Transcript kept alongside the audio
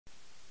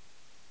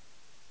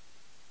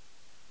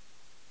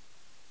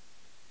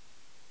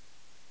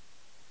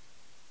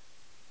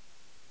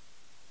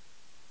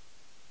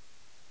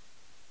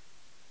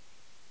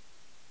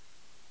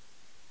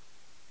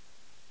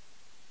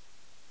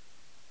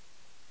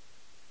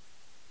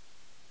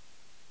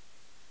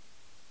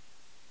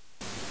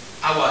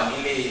wà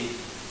nílé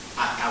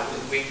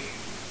Atawewe.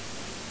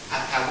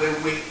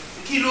 Atawewe.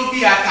 Kí ló bí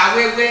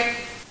Atawewe?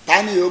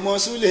 Ta ni o mọ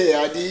Sule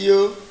Àdìyó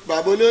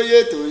bàbá olóyè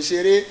tó ń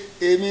ṣeré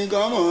èmi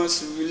gan mọ̀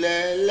Sule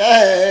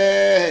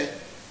lẹ́ẹ̀.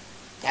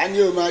 Ta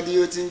ni o máa di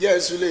o ti ń jẹ́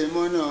Sule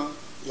mọ́nà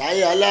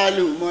láyé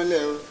aláàlú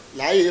mọ́lẹ̀ o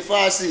láyé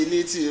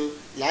fásilítì o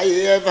láyé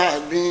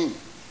evergreen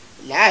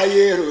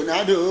láyé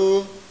Ronaldo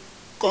o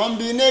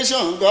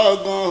combination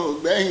gangan ò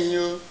gbẹ̀yìn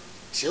o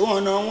ṣé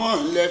wọ́n náà wọ́n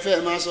lè fẹ́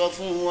máa sọ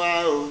fún wa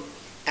o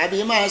àbí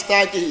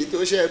master key tó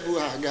ṣẹ́bu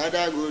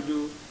àgádágodo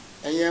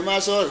ẹ̀yẹn má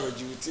sọ̀rọ̀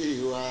ju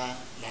tiwa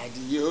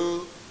l'Àdìyó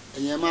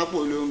ẹ̀yẹn má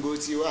polongo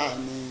tiwa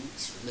ní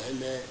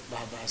Sùlẹ́lẹ̀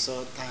bàbá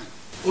Sultan.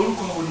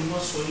 Orúkọ wo ni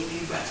wọ́n sọ yín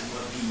nígbà tí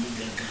wọ́n bí yín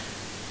gangan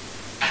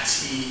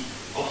àti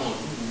ọmọ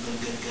ìlú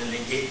gangan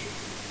lẹ́jẹ́?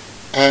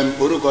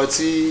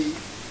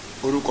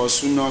 Orúkọ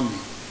súná mi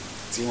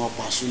tí wọ́n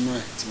pa súná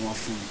ẹ̀ tí wọ́n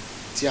fún mi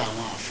tí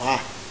àwọn àfáà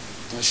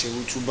tó ń ṣe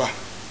wútúbà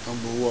tó ń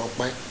gbowó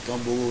ọpẹ́ tó ń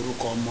gbowó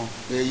orúkọ ọmọ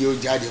pé yóò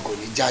jáde kò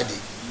ní jáde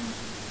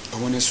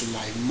òun ni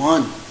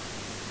Sulaimon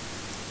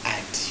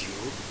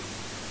Àdìyó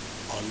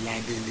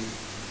Ọládélé.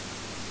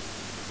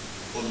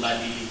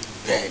 Ọládélé.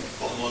 Bẹ́ẹ̀ni.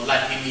 Ọmọ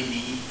Ọládélé ni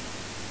yín.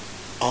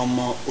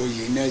 Ọmọ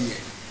Oyènẹ́yẹ.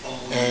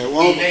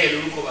 Oyènẹ́yẹ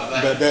lórúkọ bàbá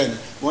yìí. Bẹ́ẹ̀ni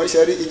wọ́n ṣe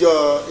rí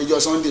ìjọ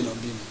Sunday náà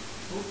bí mi.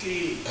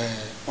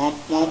 Wọ́n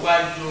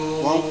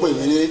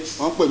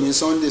pè mí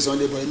Sunday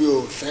bọ̀ èmi ò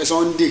fẹ́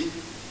Sunday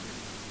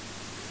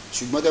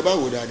ṣùgbọ́n tẹ bá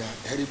wò dáadáa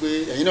ẹ rí i pé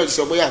ẹ̀yin náà ti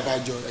sọ pé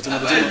àbájọ ẹ ti mọ̀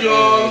bí tí mo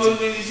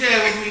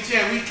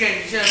iṣẹ́ weekend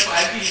iṣẹ́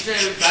fàájì iṣẹ́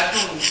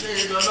ìgbádùn iṣẹ́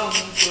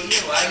ìdọ́lọ́mù torí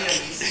ẹ̀wà ayẹ̀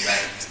mi sí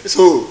báyìí.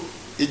 so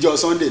ìjọ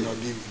Sunday náà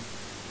bí mi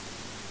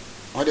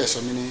wọ́n dẹ̀ sọ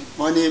mí ní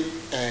wọ́n ní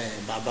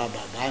bàbá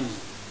mi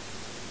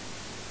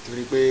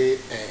torí pé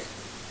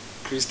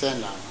Christian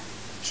làwọn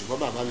ṣùgbọ́n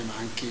bàbá mi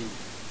máa ń kí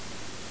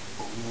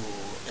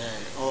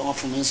òun wọ́n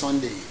fún mi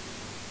Sunday yìí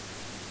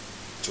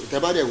tẹ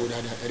bá dẹ̀ wò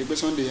dáadáa ẹ rí i pé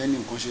Sunday yẹn ní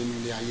nǹkan ṣe ní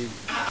ilé ayé mi.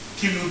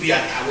 kí ló bí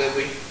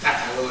Atawewe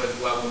tàtàwẹ́wẹ́ fi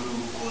wá wọlé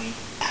orúkọ yìí.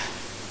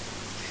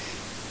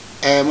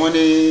 wọ́n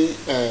ní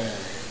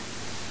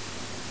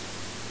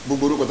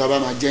gbogbo orúkọ tá a bá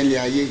máa jẹ́ nílé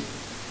ayé yìí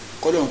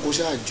kọ́lọ́n kó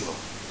ṣáàjọ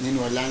nínú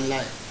ọlá ńlá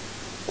ẹ̀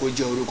kó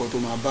jẹ́ orúkọ tó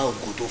máa bá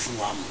ògo tó fún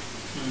wa mu.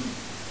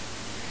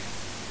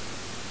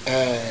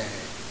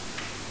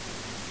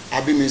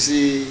 a bí mi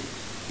sí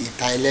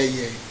ìta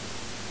ẹlẹ́yẹ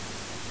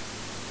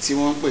tí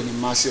wọ́n ń pè ní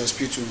Mercy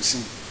Hospital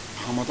nsìn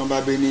àwọn ọmọ tó ń bá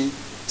gbé ní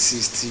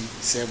 60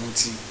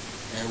 70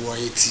 ẹ̀wọ̀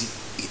 80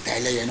 ìta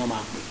ẹlẹ́yẹ náà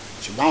máa pè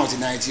ṣùgbọ́n àwọn ti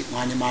 90 wọn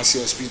á ní Mercy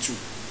Hospital.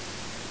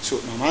 So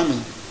màmá mi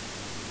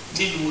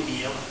nílùú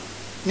nìyẹn wà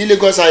ní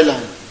Lagos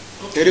Island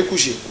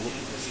erékùṣù Èkó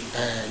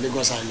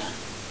Lagos Island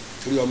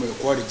torí ọmọ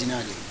Èkó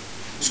originally.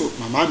 So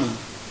màmá mi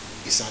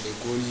ìsàlẹ̀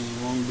Èkó ni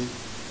wọ́n ń gbé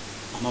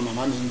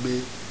màmá mi ń gbé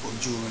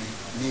ojú orin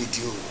ní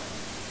Ìdí Òwò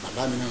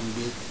bàbá mi náà ń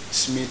gbé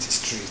Smith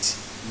Street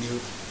ní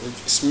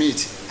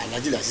Smith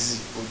Alhaji Lasisi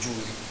ojú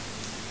orin.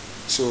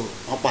 So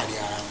wọ́n pàdé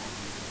ara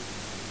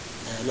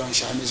wọn lọ́n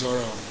ṣàmì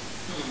sọ̀rọ̀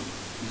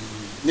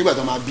nígbà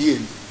tó máa bí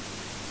èmi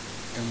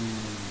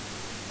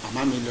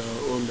màmá mi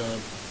ó lọ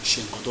ṣe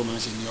nǹkan tó máa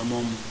ń ṣe ní ọmọ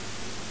mu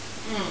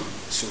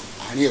so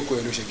àárín Èkó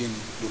yẹn ló ṣe kíni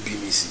ló bí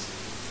mi sí.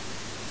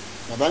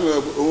 Bàbá mi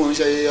òun ń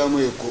ṣe ọmọ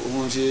Èkó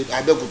òun ń ṣe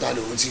Abẹ́òkúta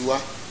lòun ti wá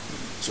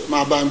so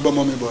máa bá ń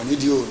gbọ́mọ mi bọ̀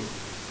nídìí òru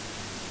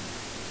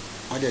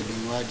wọ́n dẹ̀ gbé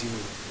mi wá dí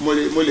òru.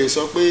 Mo lè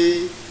sọ pé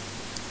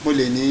mo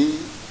lè ní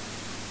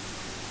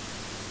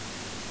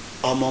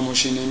ọmọ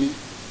Mùṣín ni mí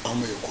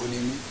ọmọ Èkó ni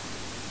mí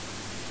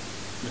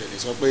mo lè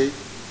sọ pé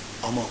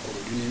ọmọ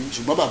Ìkòròdú ni mí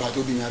ṣùgbọ́n bàbá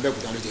tó bí mi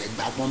Abẹ́òkúta ló jẹ́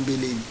ẹgbà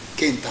pọ́nbélé ni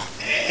kéńtà.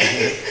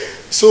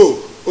 So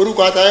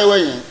orúkọ Atawewe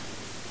yẹn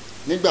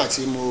nígbà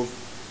tí mo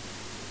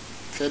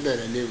fẹ́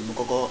bẹ̀rẹ̀ léèwé wọ́n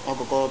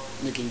kọ́kọ́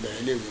ní kí n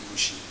bẹ̀rẹ̀ léèwé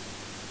Mùṣín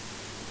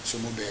so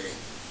mo bẹ̀rẹ̀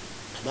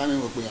bàbá mi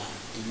wò pé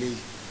ilé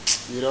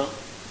irọ́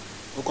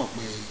ó kàn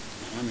pé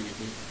màmá mi ni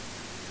pé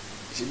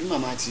ìṣèbí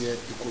màmá tiẹ̀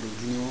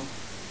Ìkòròdú ni wọ́n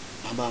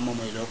máa bá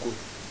mọ́mọ́ ìlọ́kọ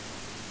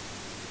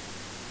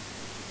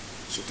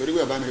so torí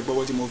bàbá mi rí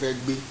pọ́wọ́ tí mo fẹ́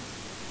gbé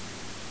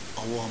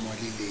ọwọ́ ọmọ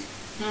líle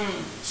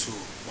so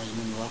wọ́n yìí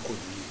mú mi wá kò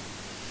ní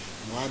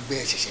mo wá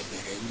ṣẹ̀ṣẹ̀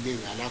bẹ̀rẹ̀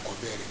iléèwé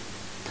alákọ̀ọ́bẹ̀rẹ̀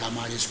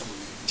primary school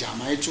ní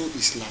Jamaitu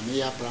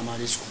Islamiyya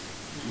primary school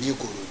ní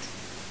Ìkòròdú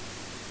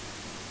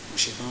mo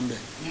ṣe tán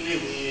bẹ̀.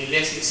 níléèwé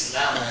lẹ́sìn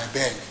Islam.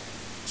 bẹ́ẹ̀ ni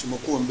so mo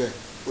kúrò ń bẹ̀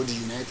ó di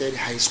United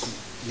High School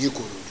ní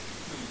Ìkòròdú.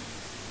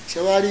 ṣé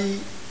wàá rí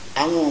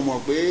àwọn ọmọ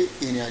pé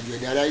ìrìn àjò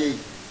ẹ̀dá aláyé yìí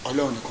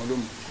Ọlọ́run nìkan ló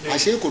mú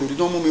àṣé Ìkòròdú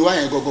tó ń mú mi wá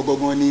yẹn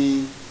gọgọgọgọ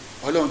ni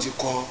Ọlọ́run ti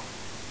kọ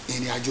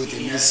ìrìn àjò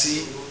tèmi sí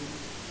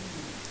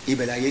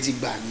ibẹ̀ láyé ti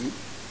gbà mí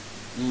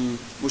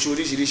mo ṣe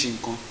oríṣiríṣi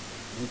nǹkan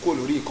mo kó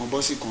lórí ìkan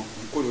bọ́sì kan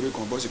mo kó lórí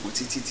ìkan bọ́sì kan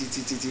títí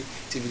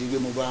tí fi di pé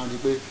mo bá wọn di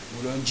pé mo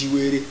lọ ń jí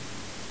wéré.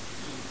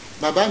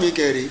 Bàbá mi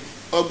kẹrì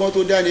ọgbọ́n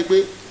tó dá ni pé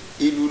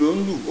ìlú ló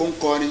ń lù ó ń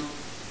kọrin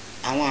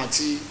àwọn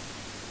àti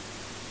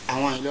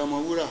àwọn Àyìnlá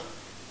Ọmọwúrà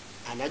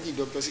Alhaji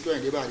Dr. Sikiru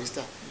Ayinde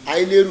Barrister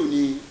Ayéléru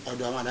ní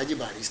ọ̀dọ̀ àwọn Alhaji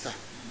Barrister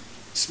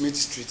Smith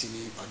Street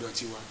ní ọ̀dọ̀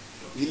tiwa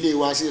ilé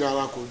wa síra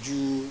wa kò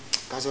ju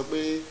ká sọ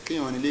pé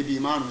kéèyàn nílé bíi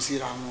 5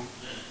 síra wọn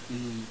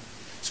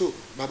so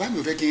bàbá mi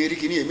ò fẹ́ kí n rí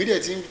kíní èmi dẹ̀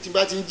tí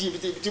bá ti ń jí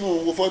tí mo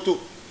wo fọ́tò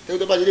tẹ́lẹ̀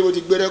tó bá jẹ́ mo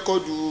ti gbé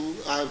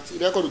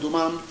rẹ́kọ̀dù tó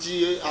máa ń jí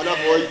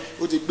aláfọwọ́ yìí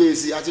ó ti gbé e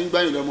sí àti ń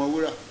gbáyìn lọ́mọ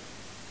wúrà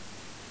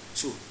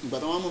so ìgbà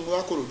tó wọ́n mú mi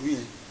wá Kòròdú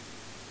yẹn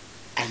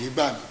àyè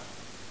gbà mí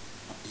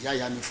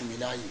ìyá mi fún mi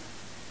láàyè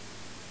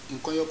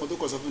nǹkan yọkan tó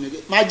kọ̀ sọ fún mi pé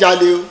má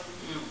jalè o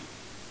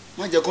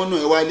má jẹ́ kó nù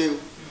ẹ wálé o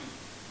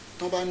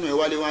tó bá nù ẹ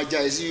wálé wọn á já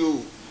ẹ sí o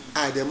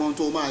àdẹ̀mọ́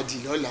tó máa dì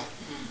lọ́la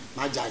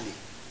má jalè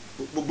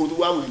gbogbo tó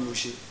wáwọn ẹni ò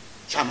ṣe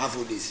ṣáà má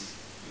fòdè sí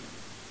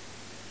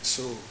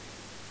so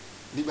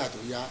nígbà tó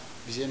yá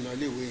bí ṣe ń lọ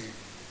iléèwé yẹn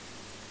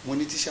mo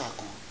ní tíṣà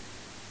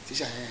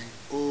yẹn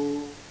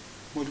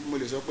mo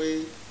lè sọ pé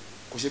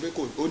kò ṣe pé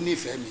ó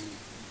nífẹ̀ẹ́ mi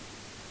ni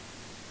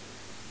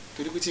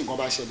torí pé tí nǹkan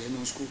bá ṣẹlẹ̀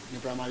nínú school ní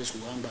primary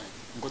school wá ń gbà yẹn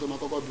nǹkan tó máa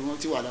kọ́kọ́ bí wọ́n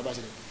tí wàhálà bá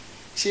ṣẹlẹ̀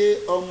ṣé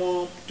ọmọ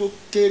tó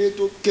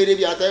kéré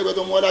bí Atawewe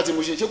tó mú wá láti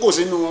mo ṣe kò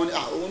sínú wọn ni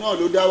òun náà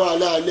ló dá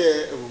wàhálà alẹ́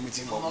ẹ̀rọ mi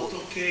ti mọ̀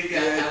pé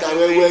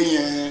Atawewe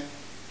yẹn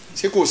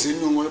ṣé kò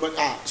sínú wọn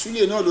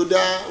Sule náà ló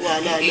dá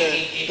wàhálà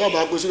alẹ́ tó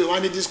bá gbé Sule wọn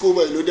ní disco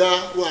boy ló dá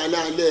wàhálà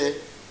alẹ́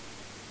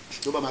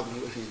tó bá máa gbé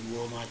ìwọ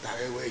ọmọ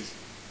Atawewe yìí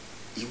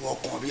ìwọ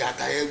kan bí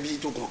Atawewe bí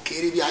tó kàn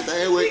kéré bí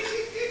Atawewe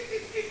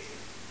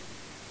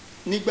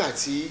nígbà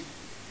tí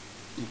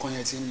nǹkan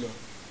yẹn ti ń lọ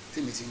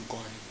tèmi ti ń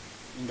kọrin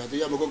ìgbà tó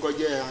yàgò kọ́kọ́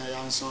jẹ́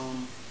ansan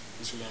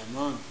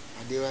Sulaiman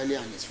Adéwálé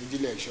and his Fuji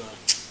lecturer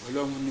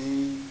ọlọ́run ní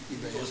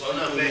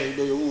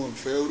ìbẹ̀yẹ̀ òun ò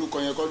fẹ́ orúkọ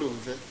yẹn kọ́ lòun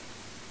fẹ́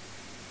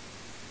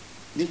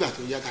nígbà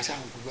tó yá kásá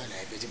àwọn gbogbo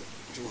àlàyé bẹ́ẹ̀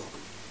tí wọ́n pè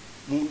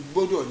mo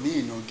gbọ́dọ̀ ní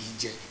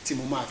ìnagijẹ tí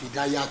mo máa fi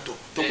dá yàtọ̀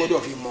tó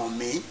gbọ́dọ̀ fi mọ̀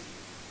mí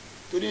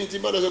torí ní ti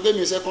bá dọ̀ sọ pé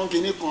mi sẹ́kọ́n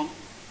kínní kan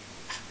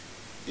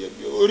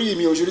orí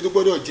mi òṣèré tó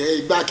gbọ́dọ̀ jẹ́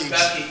igbákejì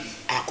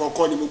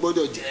àkọ́kọ́ ni mo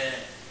gbọ́dọ̀ jẹ́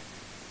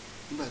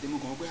nígbà tí mo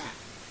kàn pé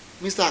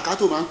Mr.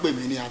 Akato máa ń pè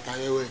mí ní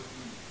Atawewe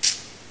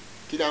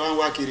kí la wá ń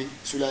wá kiri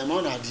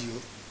Sulaiman Adio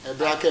ẹ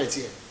bracket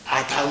ẹ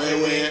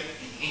Atawewe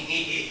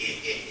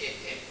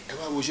ẹ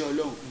wá woṣẹ́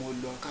ọlọ́run mo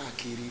lọ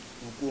káàkiri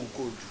mo kó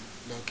òǹkóòdù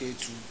lọ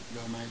Kétu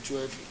lọ Mile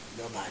 12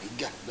 lọ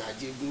Bàrígà lọ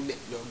Ajégúnlẹ̀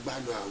lọ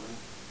gbádùn àwo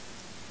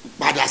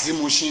padà sí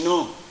Mushin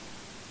náà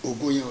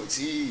ògo yẹn ò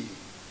tí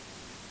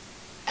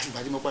àfìgbà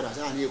tí mo padà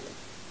sáà ní Èkó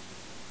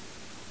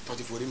tó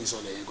ti forí mi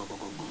sọlẹ̀ yẹn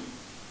gbọ̀ngbọ̀ngbọ̀n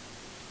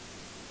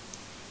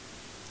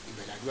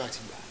ìbẹ̀rẹ̀ àdúrà ti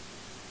gbà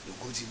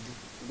lògó ti bú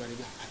nígbà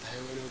nígbà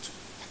Atawewe lọ́tún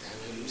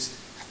Atawewe lọ́sẹ̀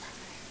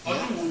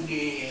ọdún wo ni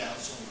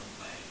àsọ̀rọ̀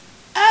gbà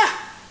ẹ̀.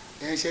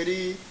 ẹ ṣe rí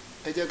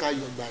ẹ jẹ́ ká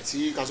yọ̀ gbà tí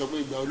ká sọ pé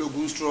ìgbà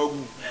ológun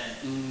struggle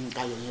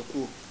ká yọ̀ yẹn kú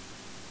o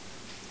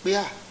pé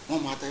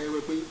wọ́n mọ Atawewe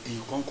pé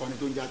èèyàn kan kọ́ni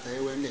tó ń jẹ́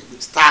Atawewe ńlẹ̀ pé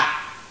star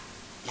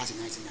láti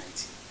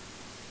 1990.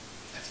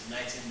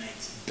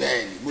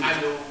 bẹ́ẹ̀ ni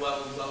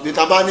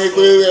níta bá ní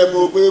pé ẹ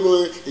mo pé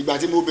ìgbà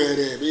tí mo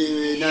bẹ̀rẹ̀ bí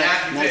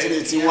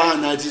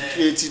 1981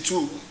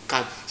 1982 ká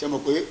ṣe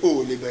mọ̀ pé o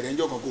ò lè bẹ̀rẹ̀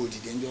ńjọ́ kan kó o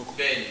dìde ńjọ́ kan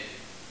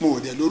mo ò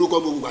dẹ̀ lórúkọ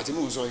gbogbo ìgbà tí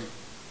mò ń sọ yẹn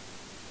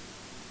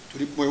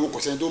torí mo ìwọ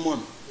kọ̀sẹ́ tó mọ̀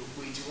mi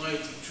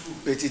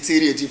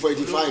 83 84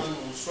 85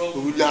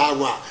 òrùlà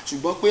wà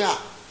ṣùgbọ́n pé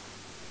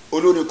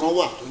olórin kan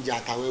wà tó ń jẹ́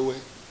Atawewe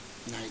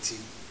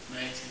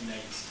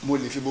 1990 mo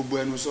lè fi gbogbo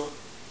ẹnu sọ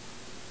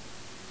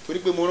torí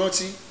pé mo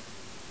rántí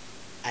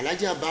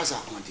Alhaji Abbas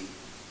Akande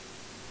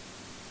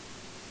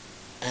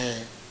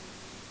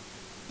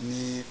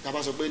ni tá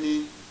bá sọ pé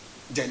ní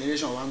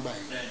generation wa ń gbà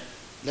yẹn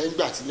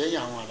lẹ́yìn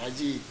àwọn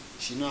Alhaji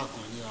Ṣínà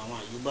Àkànní àwọn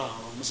Àyùbá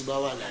àwọn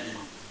Músíbáwá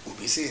làwọn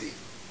Òbésèré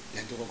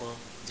lẹ́yìn tó kọ́kọ́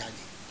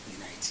jáde ní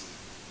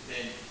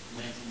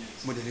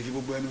 1990 mo dẹ̀ lè fi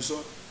gbogbo ẹnu sọ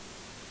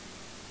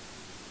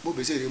bó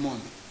Òbésèré mọ̀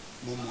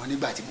mi mo mọ̀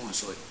nígbà tí mò ń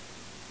sọ yìí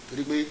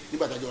torí pé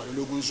nígbà tájọ wà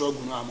lólógún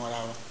ṣọ́ọ̀gùn náà àmọ́ra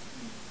wa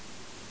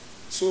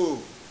so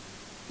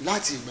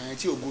láti ìgbà yẹn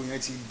tí ògo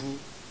yẹn ti bú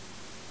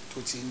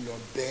tó ti ń lọ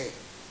bẹ́ẹ̀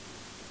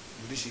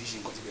oríṣiríṣi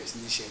nǹkan ti bẹ̀rẹ̀ sí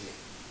ní ṣẹlẹ̀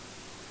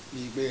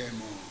bíi pé ẹ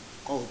mọ̀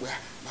kọ́ wò pé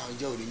báwo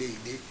jẹ́ òrìlé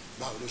ìdé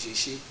báwo ló ṣe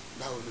ṣe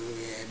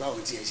báwo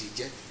tí ẹ ṣe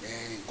jẹ́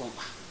nǹkan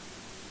pa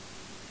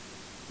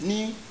ní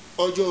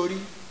ọjọ́ orí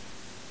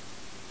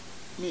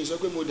mi sọ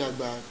pé mo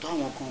dàgbà tó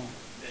àwọn kan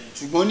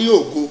ṣùgbọ́n ní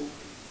ògo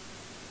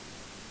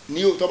ní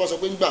tó bá sọ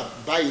pé nígbà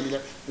báyìí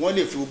nílẹ̀ wọ́n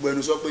lè fi gbogbo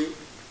ẹnu sọ pé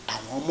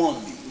àwọn mọ̀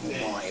mí mo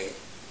mọ̀ ẹ́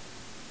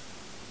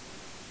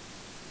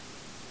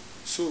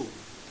so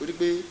torí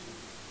pé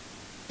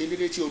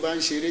eléré tí o bá ń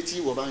ṣeré tí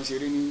ìwọ bá ń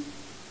ṣeré ní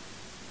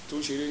tó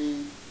ń ṣeré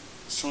ní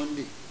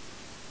Sunday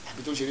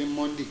àbí tó ń ṣeré ní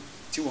Monday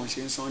tí wọ́n ń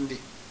ṣe ní Sunday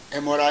ẹ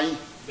mọ́ra yín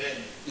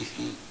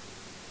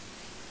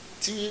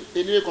tí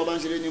eléré kan bá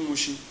ń ṣeré ní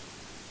Mushin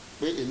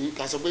pé èmi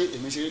ká sọ pé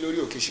èmi ṣeré lórí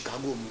òkè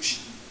Chicago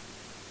Mushin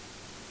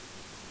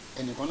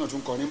ẹnìkan náà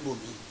tún kọ ní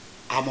bòmí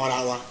amọ́ra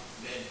wa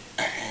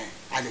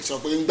a lè sọ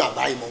pé ń gbà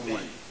báyìí mọ́ mọ́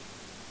ẹ̀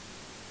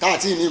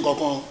táàtì ní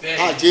kankan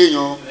táàjé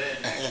èèyàn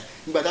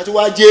nígbà tá a tún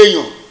wá jé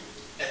èèyàn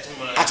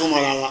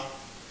àtúmọ̀ra wa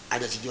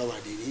àdẹ̀tìjọ́ wà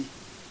dé ní.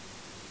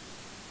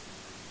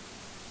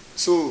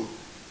 so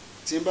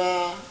tí n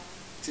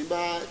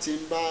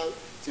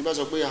bá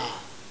sọ pé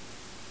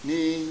ní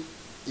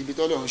ibi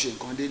tọ́lọ̀ ń ṣe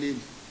nǹkan délé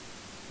ni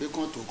pé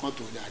kàn tó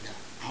dáadáa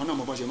àwọn náà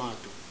mọ̀ bọ́n ṣe máa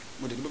tó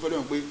mo dẹ̀ dúpẹ́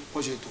fọ́lọ́run pé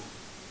wọ́n ṣe tó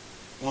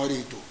wọ́n rí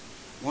ètò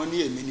wọ́n ní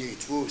èmi ni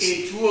ètú òsì.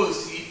 ètú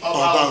òsì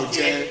ọba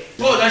òjẹ́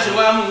tó o dáṣe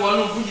wá mú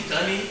wọnú fújì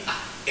tán ní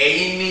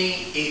ẹ̀yin ni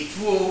ètú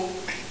o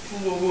fún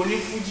gbogbo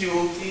onífújì o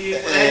kí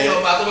ẹ̀yin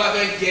ọba tó bá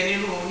fẹ́ jẹ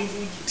nínú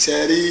onífújì. ṣe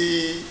rí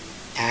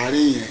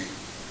àárín yẹn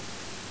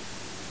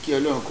kí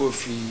ọlọ́run kó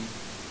fi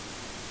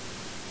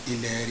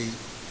ilẹ̀ rí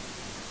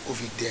kó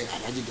fi dẹ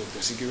Alhaji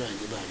Dr. Sikiru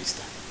Ayinde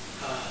Barrister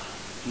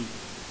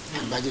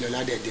àgbájúlọ́lá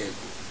dẹ̀dẹ̀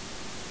ẹ̀kọ́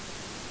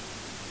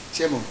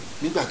ṣé mọ̀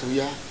nígbà tó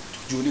yá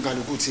tójú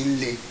oníkálukú ti ń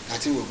le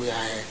láti wò pé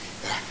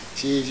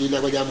ṣé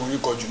lágbájá mo ní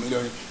kọ jù mí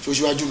lọ́rin ṣé ó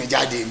ṣíwájú mi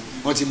jáde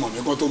wọ́n ti mọ̀ mí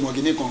kán tó mọ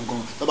kíní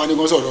kankan tọ́ba ní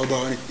kán sọ̀rọ̀ ọba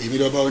orin èmi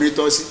lọ́ba orin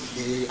tọ́ sí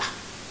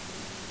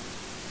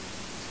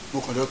mo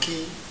kàn lọ kí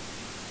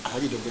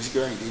Alhaji Dr.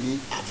 Sikiru Ayinde ní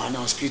Havana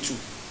hospital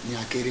ní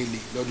Akérèlé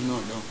lọ́dún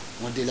náà lọ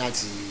wọ́n dé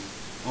láti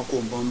wọ́n kó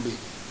Bombay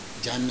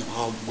Germany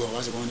wọ́n gbọ́ wá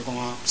sí wọn ní kán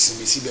wá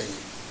sinmi síbẹ̀ yẹn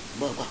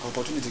bọ́ọ̀ pa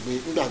opportunity pé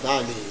nígbà tá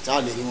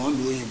a lè rí wọn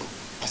lu òyìnbó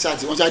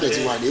àti wọ́n jáde ti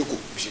wà lẹ́kọ̀ọ́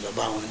ìṣèlú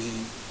bá wọn ní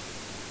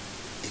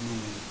inú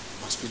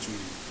hospital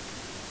yìí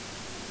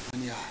wọ́n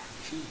ní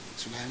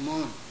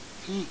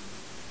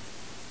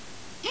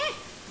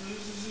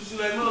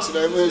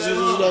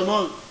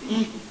Sulaiman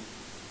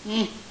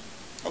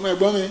ọmọ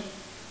ẹ̀gbọ́n mi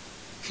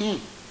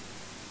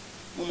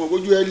mo mọ̀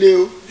ojú ẹ lé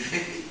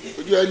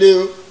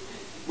o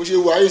bó ṣe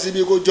wà á yìí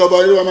síbi kó jọba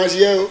orí wa máa ṣe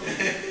ẹ́ o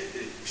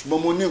ṣùgbọ́n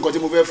mo ní nǹkan tí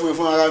mo fẹ́ fún ẹ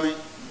fún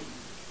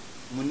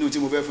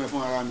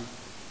ara mi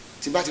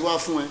tí bá ti wá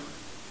fún ẹ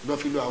lọ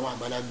fi lo àwọn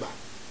àgbàlagbà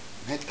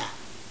mẹ́ta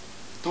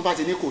tó bá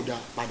ti ní kò dáa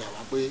padà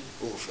wá pé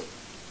o ò fẹ́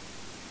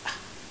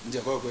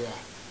ǹjẹ́ kọ́ pé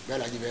bẹ́ẹ̀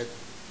Alhaji bẹ́ẹ̀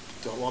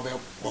tọ́ wọ́n bẹ́ẹ̀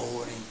pọ̀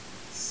orin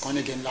kan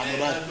ní kí n lanu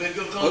báyìí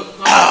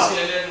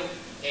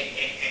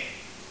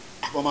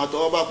àpọ̀mọ̀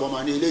àtọwọ́ bá pọ̀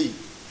mà ní eléyìí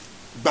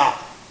gbà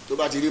tó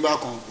bá ti rí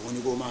bákan òun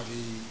ni kó máa fi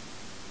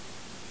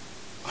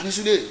wọ́n ní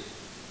Sule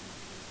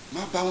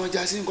má bá wọn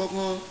já sí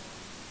nǹkankan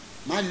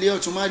má lé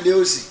ọ̀tún má lé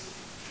òsì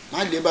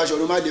má lé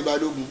Báṣọ̀run má lé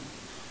Balógun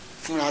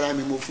fúnra ara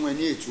mi mo fún ẹ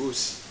ní ètò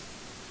òsì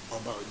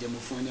ọba òjẹ́ mo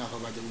fún ẹ ní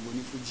àfọbàjẹ́ gbogbo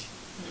ní Fuji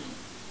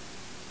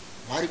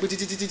wàá rí pé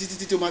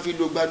títí tó máa fi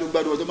lo gbádùn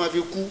tó máa fi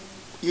kú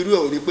irú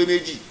ẹ̀ ò ní pé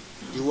méjì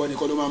ìwọ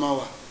nìkan ló máa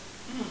wà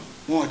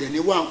wọn ò dẹ̀ ní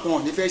wà wọn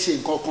ò ní fẹ́ ṣe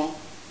nǹkan kan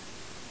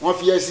wọ́n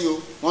fi ẹ́ sí o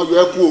wọ́n yọ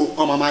ẹ́ kú o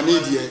ọmọ máa ní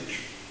ìdí ẹ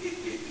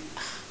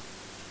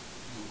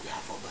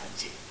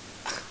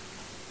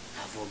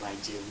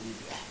àfọbàjẹ́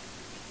oníbìá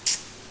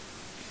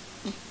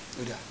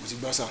ó dà mo ti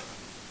gbọ́ sà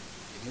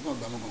èmi kàn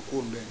gbà mọ́ kàn kó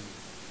o ń bẹ́ẹ̀ ni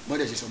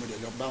mọ́dẹ̀ ṣe sọmọdé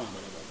lọ bá àwọn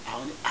àgbàlagbà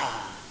àwọn ní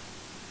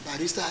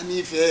Barrister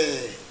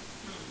nífẹ̀ẹ́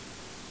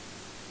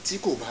tí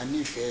kò bá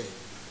nífẹ̀ẹ́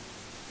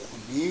kò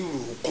ní rò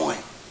kàn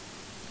ẹ̀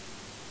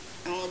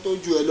àwọn tó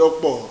ju ẹ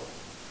lọ́pọ̀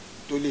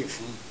tó lè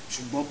fún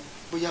ṣùgbọ́n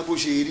bóyá bó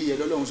ṣe rí ẹ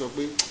lọ́lọ́run sọ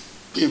pé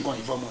kí nǹkan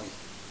ìfọmọ yìí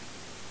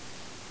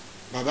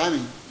bàbá mi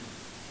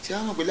ṣé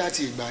wọ́n mọ̀ pé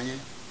láti ìgbà yẹn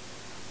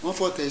wọ́n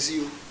fọ̀tẹ̀ sí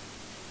o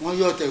wọ́n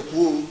yọ̀ tẹ̀ kú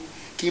o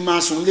kí n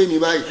máa sùn lé mi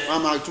báyìí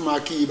wọ́n máa tún máa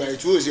kí ibà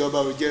ìtú òsì ọba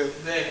ò jẹ́ o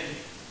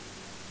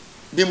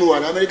bí mo wà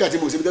ní Amẹ́ríkà tí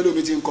mo ṣe tẹ́lẹ̀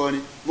omi ti ń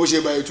kọrin mo ṣe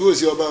ibà ìtú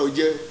òsì ọba ò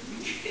jẹ́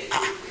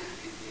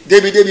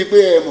débi pé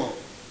ẹ mọ̀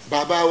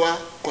bàbá wa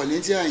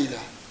Kọ̀lẹ́ntì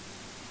Àyìnlá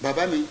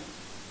bàbá mi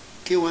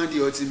K1 di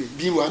ọtí mi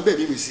bí wà ń bẹ̀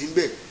bí mi sí ń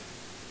bẹ̀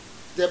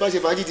tẹ bá ṣe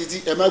fàájì títí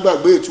ẹ má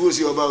gbàgbé ètú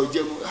òsì ọba ò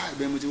jẹ́ mo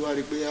ibẹ̀ mo ti wá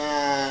rí pé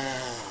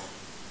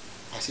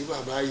àṣì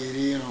bàbá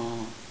yèrè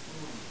ràn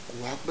kò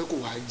wá pẹ́ kò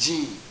wá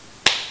jìn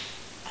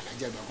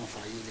Alhaji àgbà kan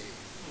fààyè lẹ̀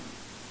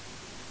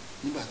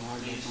nígbà tí wọ́n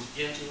á lọ tán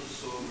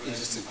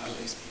existing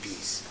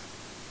peace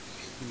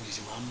bí mo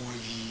ṣe wá mọ́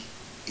yí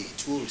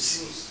ètú òsì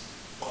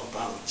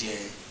ọba ò jẹ́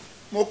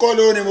mo kọ́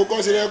lórin mo kọ́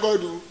sí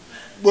rẹ́kọ́ọ̀dù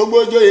gbogbo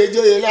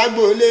joyè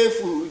lágbóolé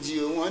Fuji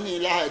wọ́n ní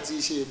láti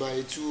ṣèbà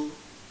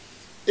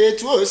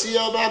ètú òsì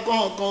ọba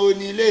kankan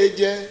onílé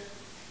jẹ́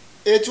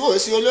ètú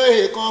òsì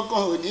olóyè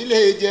kankan onílé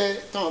jẹ́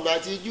tán bá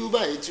ti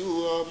júbà ètú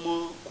ọmọ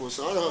kò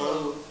sọ̀rọ̀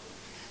o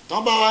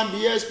tán bá wá ń bí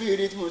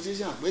spirit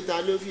musician pé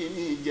ta ló fi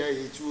ní ìjẹ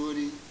ètú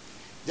orí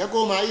jẹ́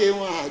kó máa yé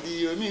wọn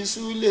àdì omi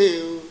Sule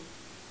o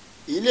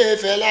Ilé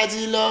Ifẹ̀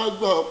láti lọ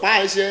gbọ́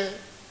pàṣẹ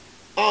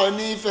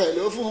Ọọ̀ni Ifẹ̀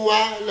ló fún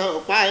wa lọ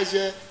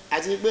pàṣẹ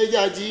àti pé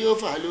Jàjí ó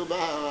fà ló bá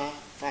wa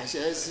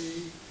fàṣẹ sí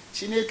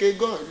Chineke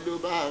God ló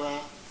bá wa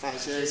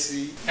fàṣẹ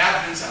sí.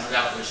 That brings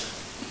another question.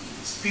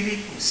 Spirit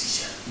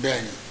musician.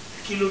 Bẹ́ẹ̀ni.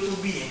 Kí ló tó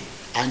bí yẹn?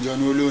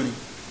 Àjọ̀nú olórin.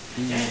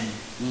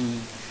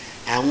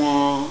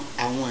 Àwọn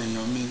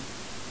èèyàn mi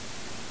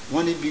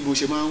wọ́n ní bí mo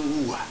ṣe máa ń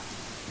hùwà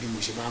bí mo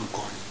ṣe máa ń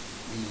kọrin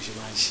bí mo ṣe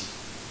máa ń ṣe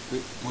pé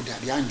mo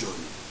dàbí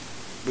àǹjọ̀nú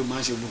pé mo máa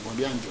ń ṣe gbogbo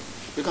bí àǹjọ̀nú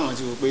pé káwọn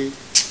ti wọ pé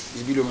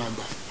ibi ló máa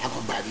gbà á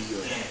kàn gbà bí yọ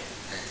ẹ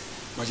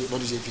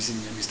bọ́dún ṣe fi sí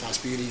nìyẹn Mr.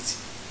 Spirit.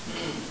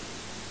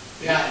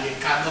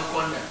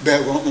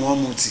 bẹ́ẹ̀ wọ́n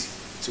mú tì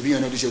tòbí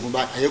yẹn náà tó ṣẹ́gun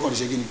bá ayé kan tó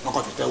ṣe kí ni wọ́n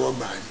kàn fi tẹ́wọ́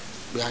gbà ní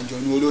pé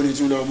àǹjọ̀nú olórin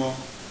tún lọ mọ́.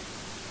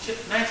 ṣé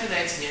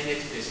 1990 yẹn lè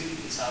ti tẹ̀sí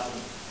ìdí sábọ̀?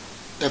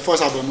 ẹ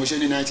first album mo ṣe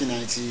ní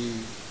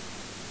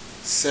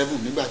 1997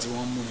 nígbà tí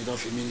wọ́n mú mi tó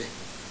fi mí lẹ̀.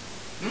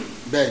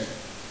 bẹ́ẹ̀ ni.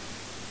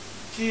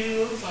 kí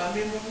ló fà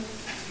mímú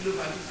àti kí ló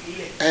fà fífi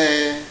lẹ̀?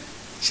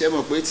 ṣe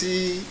mọ̀ pé tí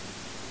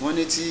wọ́n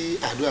ní tí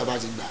àdúrà bá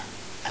ti gbà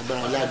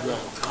agbára ládùúrà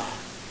kan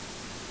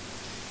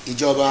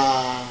ìjọba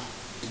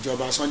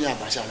ìjọba Sunday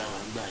Abacha làwà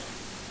ń gbà yẹn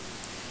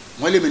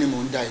wọ́n lèmi ni mò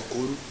ń da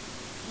ìkóró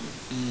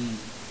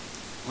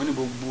wọ́n ní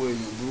gbogbo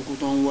èèyàn burúkú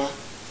tó ń wá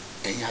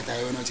ẹ̀yìn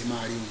Atawewe náà ti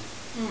máa rí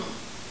wọn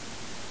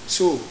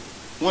so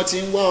wọ́n ti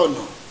ń wá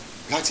ọ̀nà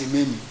láti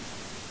mẹ́mi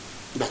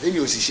ìgbà tẹ́mi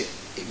ò sì ṣẹ̀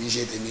èmi ń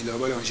ṣe tèmi lọ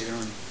bọ́lá ń ṣe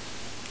rán ni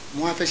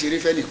mo wá fẹ́ ṣeré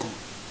fẹ́ nìkan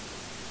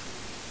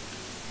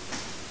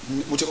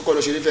mo ti kọ́kọ́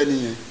lọ ṣeré fẹ́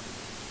nìyẹn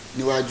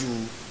níwájú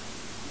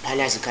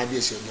palace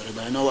kábíyèsí ọ̀dọ̀ rẹ̀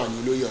báyìí náà wà ní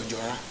olóyè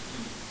ọjọ́ra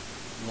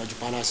níwájú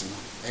palace náà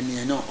ẹni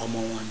yẹn náà ọmọ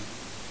wọn ni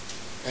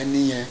ẹni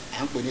yẹn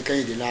à ń pè ní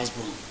Kẹ́hìndé last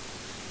born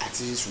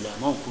àti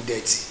Sulaiman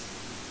Kudeti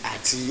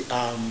àti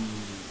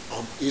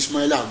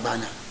Ismaila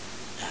Agbana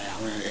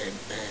àwọn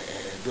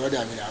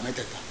broda mi làwọn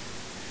mẹ́tẹ̀ẹ̀ta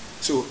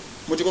so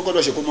mo ti kọ́kọ́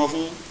lọ ṣe kó mọ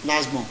fún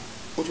last born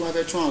ó tún wá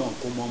fẹ́ tún àwọn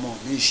kó mọ ọmọ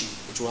mi ṣe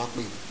ó tún wá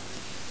pè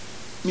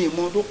mí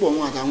mọ tó pọ̀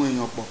wọn àtàwọn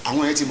èèyàn pọ̀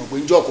àwọn yẹn ti mọ̀ pé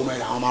ń jọ́ kó mọ ẹ̀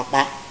làwọn máa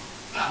pa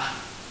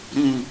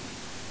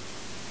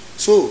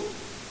so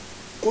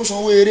kó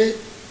sanwó eré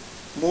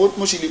mo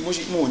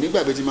ò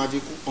nígbàgbé tí ma fi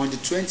kú on the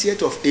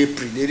 20th of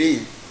April lérè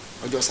yẹn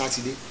ọjọ́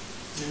sátidé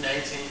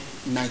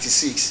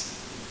 1996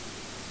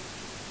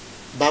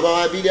 bàbá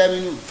wa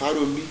Bílíàmínú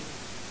Fáròmbí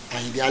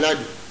Àyìndé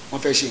Aládùn wọ́n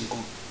fẹ́ ṣe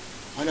nǹkan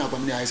wọ́n ní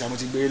àpamọ́ ní àìsàn mo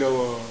ti gbé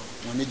lọ́wọ́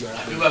wọn níjọra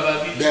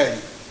bẹ́ẹ̀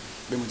ni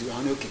pé mo ti wá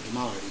wọn ní òkè kí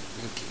má wà rí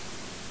ní òkè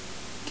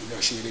kí lọ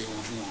ṣe eré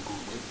wọn fún wọn kan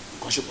pé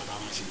nǹkan ṣe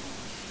pàtàkì máa ṣe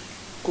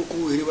wọn kó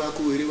eré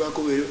wá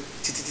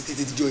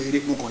títí jọ eré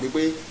mo kàn rí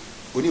pé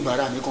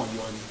oníbàárà mi kàn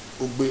yọ ni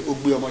ó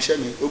gbé ọmọọṣẹ́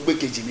mi ó gbé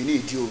kejì mi ní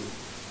ìdí òru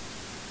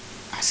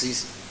Azeez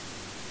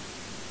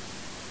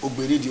ó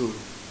gbé nídìí òru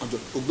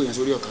ó gbé yẹn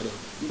sórí ọ̀kadà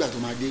nígbà tó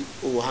máa dé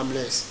ó wọ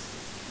harmless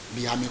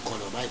bíi àmì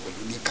kọlọ̀ báyìí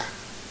pẹ̀lú níkà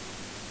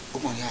ó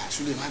kàn ní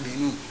Sule má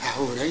bínú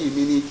ọ̀rẹ́ yìí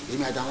mi ní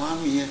èmi àtàwọn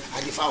àmì yẹn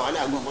àdìfá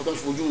wàhálà gbọ́n nǹkan tó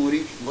fojú wọn rí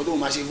nǹkan tó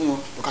máa ṣe fún wọn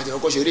ọ̀kadà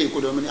ọkọ̀ ṣeré ìkó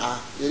mi ní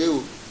eré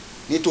o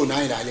ní tò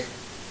náà ìlàlẹ̀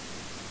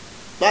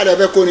báwo la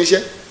fẹ́ kó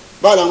níṣẹ́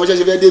báwo làwọn ṣẹ́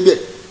ṣe fẹ́ débẹ̀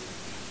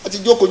a ti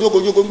jókòó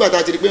nígbà tá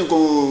a ti rí pé nǹkan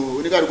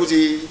oníkàlùkù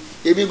ti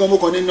ebi gan mo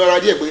kàn ní nọra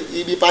díẹ̀ pé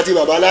ibi pati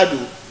bàbá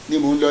aládùn ni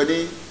mò ń lọ ní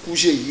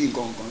kúṣe yìí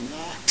nǹkan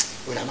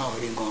ó là máa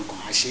wọlé nǹkan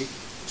àṣẹ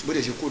ṣùgbọ́n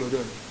lè ṣe kó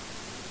lọ́dọ̀ mi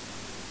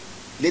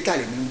létà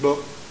lèmi ń gbọ́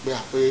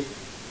pé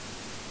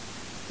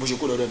mo ṣe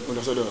kó lọ́dọ̀ mi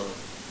lọ sọ́dọ̀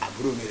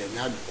àbúrò mi rẹ̀ ní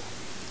àlùkò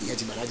ìyẹn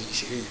ti bàlájì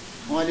ìṣeré yẹn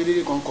wọ́n wá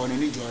lélẹ́rẹ́ kan kọ́ni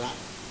níjọra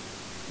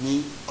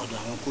ní ọ̀dọ̀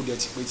àwọn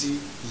kódẹ̀tì pé tí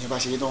ìyẹn bá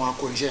ṣe yé tán wọ́n á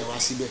kó irinṣẹ́ yẹn wá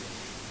síbẹ̀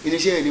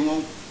irinṣẹ́ yẹn ni wọ́n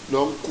lọ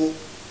ń kó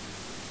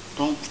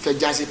tó ń fẹ́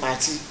já sí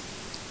patí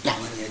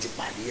làwọn ènìyàn ti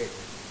pàdé ẹ̀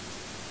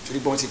torí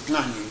pé wọ́n ti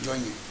plan ní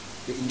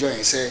ìjọ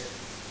yẹn sẹ́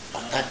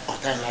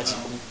ọ̀tá yẹn láti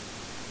kú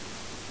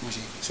wọ́n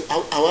ṣe so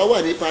àwa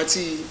wà ní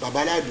patí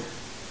babaládùn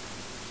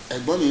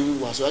ẹ̀gbọ́n mi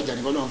Wàsíù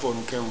Àjàní kọ́ ló ń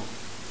fọ̀rùn kẹ́wọ̀n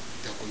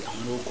tẹ̀kọ̀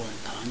àwọn ló kọ́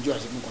àwọn jọ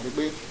àti mú kọ́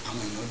pé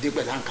àwọn èèyàn dé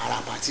pẹ̀lú àǹkárá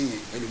patí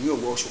yẹn ẹlòmíì ò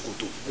wọ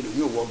ṣòkòtò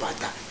ẹlòmíì ò wọ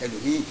bàtà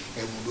ẹlòmíì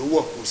ẹ̀wù ló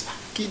wọ̀ kò sà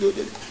kí ló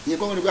dé ìyẹn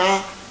kọ́ wọn ni pé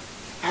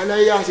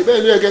aláyé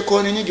àṣebẹ́ẹ̀ ló yẹ kẹ́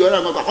kọ́ ni nídìí ọ̀rọ̀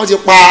àgbà wọ́n ti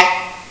pa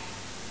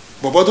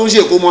bọ̀bọ̀ tó ń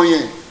ṣèkó mọ́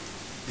yẹn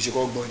bí ṣe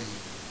kọ́ gbọ́ ni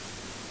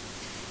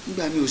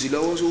nígbà mi ò sì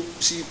lọ́wọ́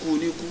sí ikú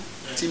oníkú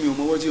tí mi ò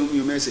mọ́wọ́ tí mi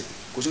ò mẹ́sẹ̀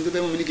kò sún tó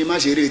fẹ́ mú mi ní kí n má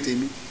ṣeré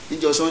tèmi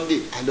níjọ́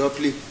Sunday alọ́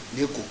play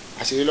lẹ́kọ̀ọ́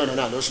àṣeré lọ́nà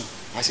náà lọ́sùn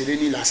àṣeré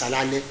ní ìlàsà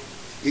lálẹ́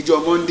ìjọ́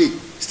Monday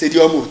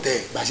stadium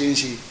hotel bá ṣe ń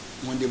ṣe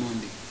Monday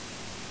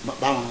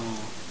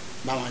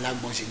báwọn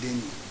alágbọ̀n ṣe dé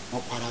ní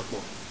wọ́n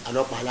parapọ̀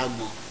ọlọ́pàá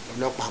alágbọ̀n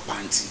ọlọ́pàá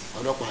pàǹtì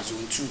ọlọ́pàá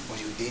zone 2 wọ́n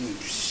ṣe dé ní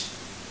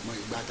mọ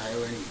ìgbà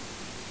Atawewe ni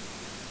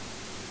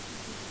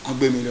wọ́n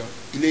gbé mi lọ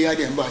ilé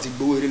yáde ń bọ̀ àti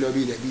gbowó eré lọ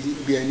bí ilẹ̀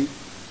bí ẹni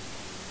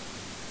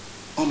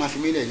wọ́n máa fi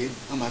mí lẹ̀ lé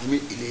wọ́n máa fi mí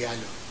ilé yá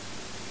lọ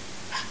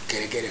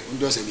kẹ̀rẹ̀kẹ̀rẹ̀ ń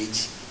dọ̀sẹ̀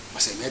méjì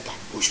ọ̀sẹ̀ mẹ́ta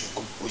oṣù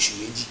kan oṣù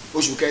méjì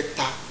oṣù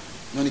kẹta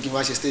wọ́n ní kí n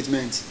wá ṣe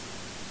statement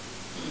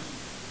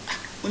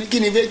wọ́n ní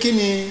kí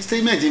ni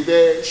statement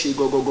fẹ́ ṣe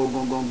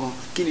gangan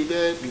kí ni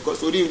fẹ́ because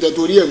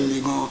torí ẹ̀ mú mi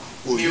gan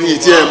òní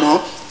etí ẹ̀ mọ́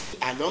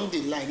along the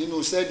line nínú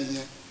sẹ́ẹ̀lì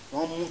yẹn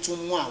wọ́n tún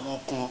mú àwọn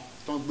kan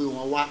tó ń gbé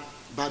wọn wá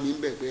bá mi ń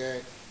bẹ̀ pé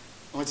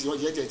wọ́n ti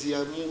ọjọ́ tẹ̀ tí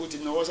mú ó ti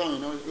náwó sáwọn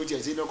iná ó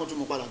tiẹ̀ sí lọ́kọ́ tó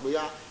mú padà pé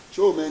yá ṣé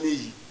ò mẹ́ni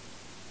yìí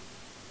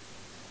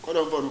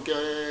kọ́dọ̀ ń fọ̀nù kẹ́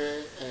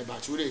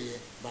bàtúrè yẹ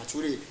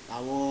bàtúrè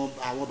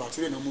àwọn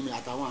bàtúrè náà mú mi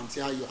àtàwọn àǹtí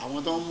ayọ̀ àwọn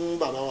tó ń mú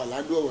bàbá wa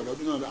ládùú ọ̀wọ̀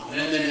lọ́dún náà àwọn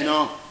náà mímí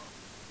náà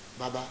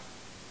bàbá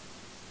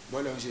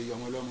bọ́ọ̀lù ń ṣe yọ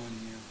ọmọ ọlọ́mọ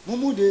nìyẹn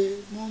múmúdé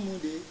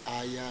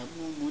àyà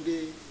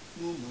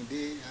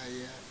múmúdé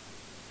àyà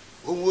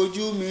ohun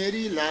ojú mi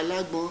rí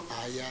làlágbọ́n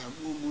àyà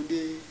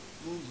múmúdé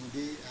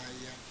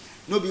àyà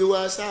nóbi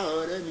wá sá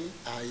ọ̀rẹ́ mi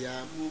àyà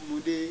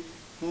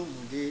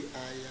múmúdé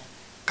àyà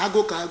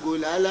kágókágó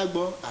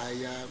làlágbọ́n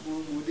àyà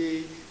múmúdé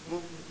àyà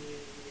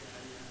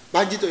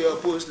bájítọ̀ yọ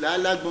post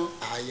làlágbọ́n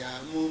àyà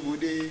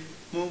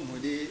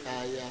múmúdé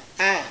àyà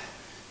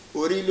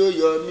orí ló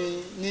yọ mí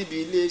níbi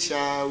ilé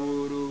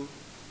ṣàwòrò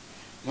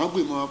wọ́n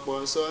gbìmọ̀ pọ̀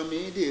sọ mí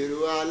dèrò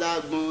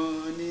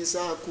alágbọ́n ní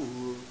sákù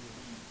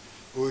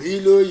orí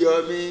ló yọ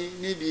mí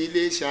níbi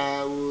ilé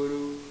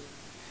ṣàwòrò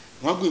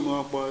wọ́n gbìmọ̀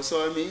pọ̀ sọ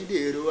mí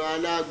dèrò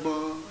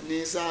alágbọ́n ní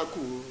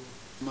sákù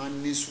máa ń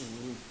ní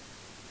sùúrù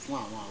fún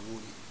àwọn àwo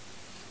mi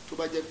tó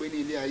bá jẹ́ pé ní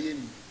ilé ayé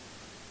mi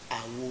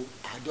àwo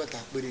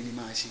 50 péré ni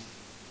máa ṣe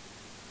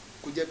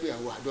kó jẹ́ pé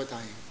àwọn àádọ́ta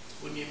yẹn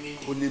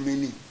ó ní mí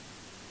nì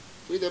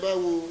torí tẹ bá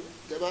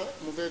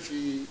mo fẹ́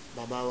fi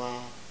bàbá wa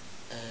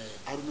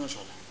Haruna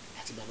Ṣọlá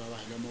àti bàbá wa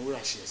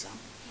Ìlọmọwúrà ṣe ẹ̀sán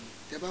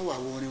tẹ bá wà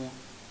wo orin wọn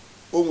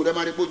ohun rẹ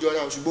máa rí pójọ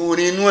ra ṣùgbọ́n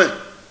orin inú ẹ̀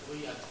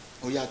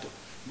ó yàtọ̀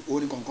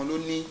orin kọ̀ọ̀kan ló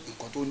ní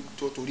nǹkan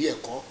tó torí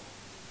ẹ̀kọ́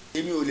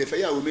èmi ò lè fẹ́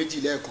yàwó méjì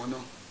lẹ́ẹ̀kan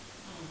náà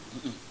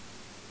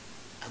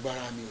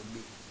agbára mi ò gbé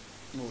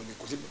mo lè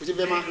kò sí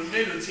fẹ́ máa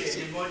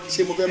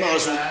ṣé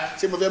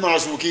mo fẹ́ máa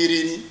sùn kiri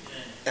ni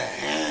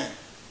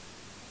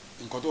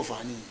nǹkan tó fà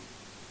á nìyẹn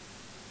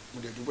mo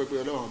dẹ̀ dúpẹ́ pé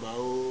Ọlọ́run ọba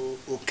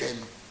ó kẹ́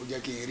mi ó jẹ́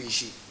kí n rí i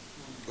ṣe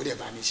ó dẹ̀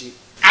bá mi ṣe.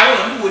 àwọn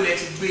ìlú wo lẹ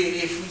ti gbé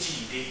eré fújì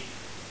dé.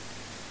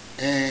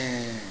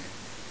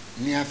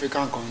 ní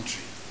African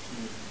country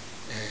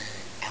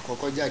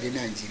àkọ́kọ́ jáde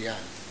Nàìjíríà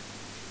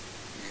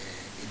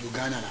ìlú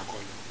Ghana la kọ́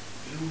lọ.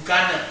 ìlú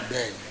Ghana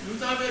bẹ́ẹ̀ ni. ìlú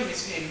tó ń bẹ̀ mí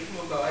sí ìlú tí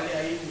mo gbà wálé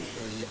ayé mi.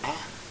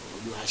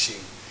 Olúwa ṣe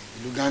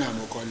ìlú Ghana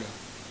mo kọ́ lọ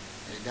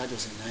that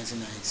was in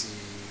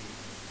 1994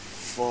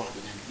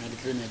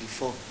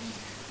 93-94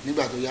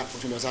 nígbà tó yá o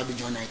tún lọ sí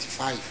Abidjan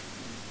 95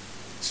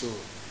 so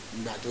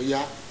nígbà tó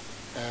yá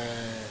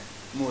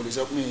mo lè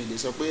sọ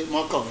pé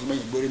mọ́kà òní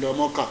mẹ́yìn gbórí lọ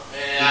mọ́kà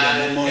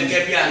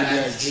gẹ́gẹ́ bí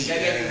aláàjì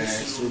gẹ́gẹ́ bí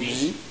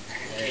mùsùlùmí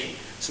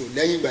so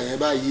lẹ́yìn ìgbà yẹn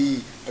báyìí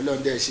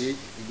Ọlọ́run dẹ̀ ṣe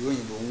ìlú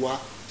òyìnbó ń wá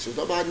so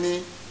tó bá ní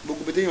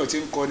gbogbo bí téèyàn ti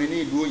ń kọni ní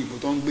ìlú òyìnbó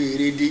tó ń gbé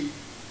eré dé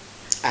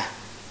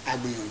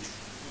agbìyànjú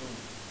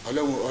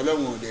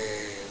Ọlọ́run ò dẹ̀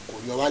kò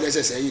yọ wá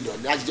lẹ́sẹ̀ sẹ́yìn lọ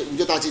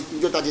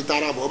níjọ́ ta ti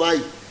tara bọ̀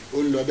báyìí ó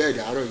ń lọ bẹ́ẹ̀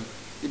dàárọ̀ yìí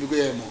níbi pé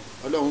ẹ mọ̀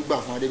Ọlọ́run gbà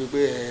fún wa débi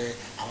pé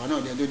àwọn náà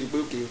lẹ́nu tó di pé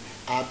òkè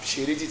a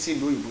ṣeré títí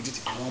ìlú òyìnbó títí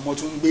àwọn ọmọ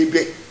tó ń gbé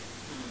bẹ́ẹ̀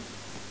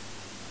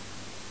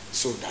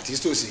so that is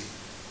to say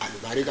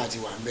àlùbáríkà ti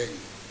wà ń bẹ́ẹ̀ ni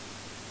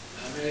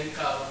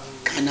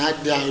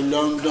Canada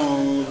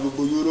London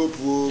gbogbo Europe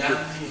o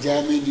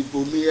Germany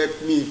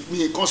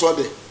mi kàn sọ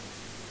bẹ́ẹ̀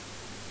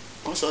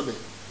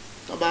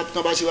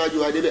tọ́ bá síwájú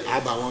wa débẹ̀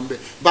àbà wọn bẹ́ẹ̀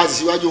bá ti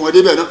síwájú wọn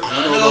débẹ̀ náà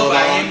àwọn náà lọ́ọ́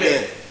bá wọn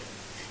bẹ́ẹ̀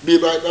bí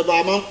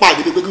bàbá máa ń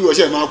pàdé pé kí wọ́n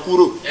ṣe máa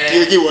kúrò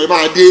kí wọ́n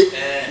máa dé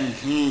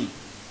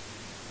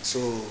so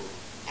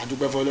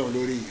àdúpẹ́ fọlọ́run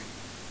lórí yẹn.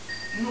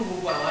 nínú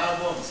gbogbo àwọn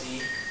album tí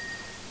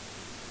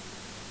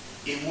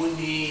èwo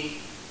ni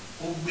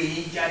ó gbé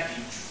yín jáde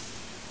jù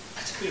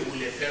àti pé èwo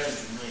lẹ fẹ́ràn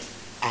jù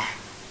náà.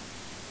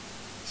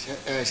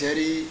 ṣe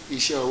rí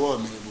iṣẹ́ ọwọ́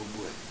mi gbogbo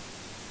ẹ̀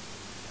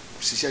kò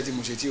síṣẹ́ tí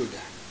mo ṣe tí ò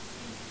dáa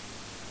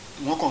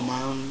wọ́n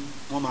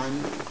máa ń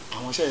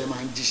àwọn iṣẹ́ yẹn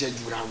máa ń jíṣẹ́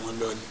jura wọn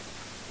lọ ni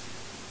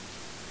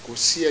kò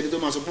sí ẹni tó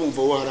máa sọ pé òun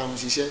fọwọ́ ara òun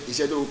ṣiṣẹ́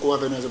iṣẹ́ tó kó wá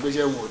fẹ́ náà sọ pé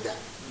iṣẹ́ òun ò dáa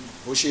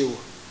ó ṣe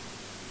wọ̀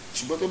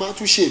ṣùgbọ́n tó bá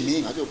tún ṣe mí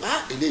àti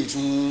eléyìí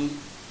tún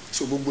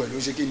so gbogbo ẹ̀ ló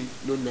ṣe kí ni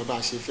ló ń lọ bá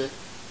a ṣe fẹ́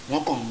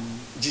wọ́n kàn ń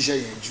jíṣẹ́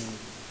yẹn ju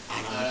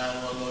ara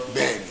wọn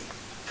bẹ́ẹ̀ ni.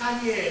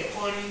 káyé ẹ̀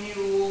kọrin ní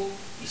o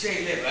iṣẹ́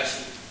ilẹ̀ bá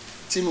ṣe.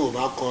 tí mo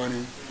bá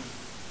kọrin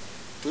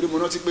torí mo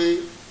rántí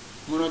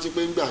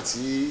pé ńgbà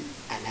tí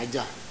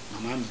alájà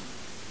màmá mi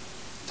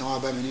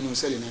táwọn bá mi nínú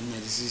sẹ́ẹ̀lì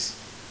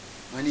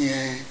 1996 wọ́n ní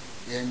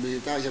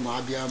ẹgbẹ́ táwọn ṣe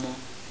máa bí amọ́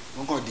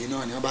wọ́n kàn dé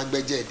náà ni wọ́n bá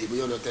gbẹ́jẹ́ èdè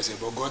bóyá lọ tẹ̀sẹ̀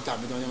bọ́ gọ́tà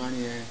bí wọ́n máa ní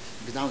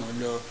ibi táwọn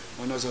lọ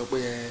wọ́n lọ sọ pé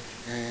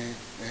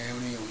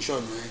orin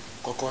òǹṣọ̀nù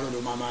kọ́kọ́rọ́ ló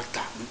máa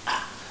tà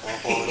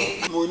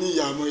kọ́kọ́rọ́. mo ní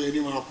ìyá ọmọ yẹn ní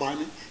máa pa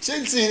ní ṣé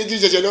tí ní kí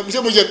n ṣẹ̀ṣẹ̀ lọ ṣé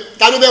mo ṣe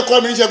ta ló fẹ́ kọ́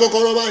mi ń ṣe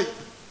kọ́kọ́rọ́ báyìí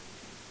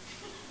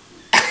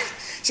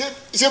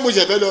ṣé mo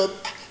ṣẹ̀ fẹ́ lọ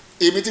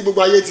èmi tí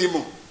gbogbo ayé ti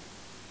mọ̀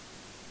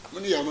mo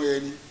ní ìyá ọmọ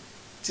yẹn ní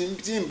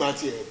tí n bá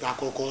tiẹ̀ ta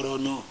kọ́kọ́rọ́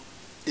náà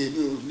èmi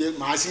ò lè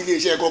máa sí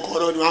iléeṣẹ́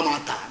kọ́kọ́rọ́ ni wọ́n á máa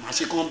tà máa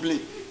ṣe complain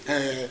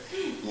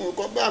mo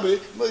kọ́ bá mi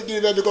mo kí ni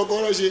bẹ́ẹ̀ fi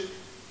kọ́kọ́rọ́ ṣe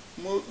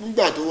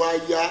nígbà tó wá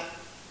yá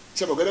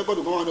ṣẹ́bọ̀gẹ́dẹ́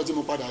kọ́dù kan wà náà tí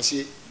mo padà ṣe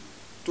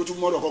tó tún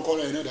mọ́rọ̀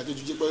kọ́kọ́rọ́ yẹn náà dàtó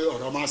jíjẹ́ pé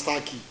ọ̀rọ̀ master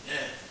key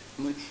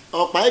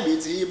ọ̀pá ìbí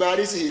tí bá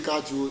rí sí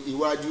ìkàtù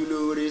iwájú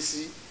lóore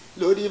sí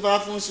lórí fá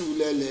fún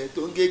sùlẹ̀lẹ̀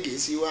tó ń gègé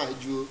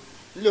síwájú o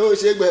ló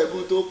ṣe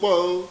gbẹ̀bùn tó pọ̀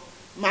o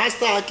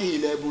master key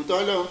ilẹ̀bùn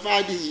tọ́lọ́ ń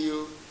fàdí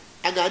o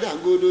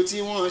àgàdàgodo tí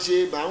wọ́n ṣe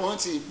bá wọ́n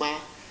ti pa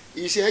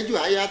ìṣẹ́jú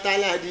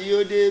ayátáládì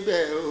yóò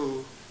débẹ̀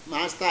o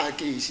master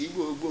key sí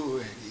gbogbo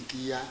ẹ̀ ní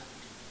kíá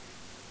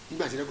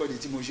nígbà tí rẹ́kọ̀dì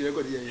tí mo ṣe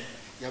rẹ́kọ̀dì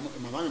yẹn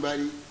màmá mi bá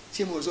rí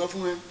ṣé mo sọ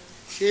fún ẹ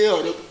ṣé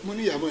ọ̀rọ̀ mo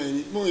ní ìyàmọ̀ ẹ̀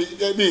ní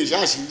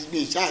mi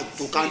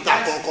ìṣàtò káńtà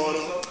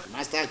kọ́kọ́rọ́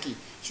master key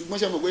ṣùgbọ́n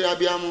ṣe mo gbé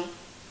abiyamọ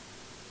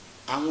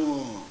àwọn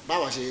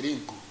báwa ṣe rí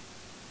nǹkan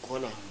kọ́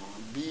làwọn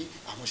bí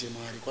àwọn ṣe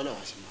máa rí kọ́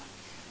làwọn ṣe máa rí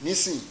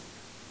nísìn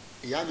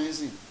ìyá mi ń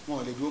sìn wọn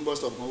ò lè dúró bus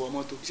stop kan wọ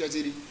mọ́tò iṣẹ́ ti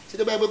rí ṣé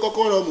tó bá gbé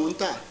kọ́kọ́rọ́ mò ń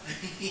tà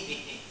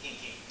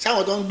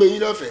ṣáwọn tó ń gbé yín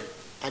lọ́fẹ̀ẹ́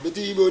àbí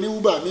tí ibi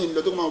oníwúbà mi ń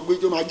lọ tó máa gbé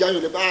tó máa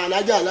jáyàn lẹ́pẹ́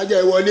alájà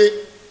ẹ wọlé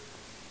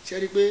ṣe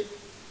rí pé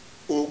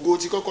ògo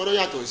tí kọ́kọ́rọ́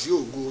yàtọ̀ sí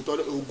ògo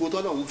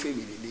tọ́lọ̀ ń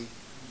fèmí lélẹ̀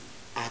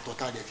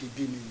àtọ̀tà dẹ̀ fi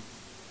bí mi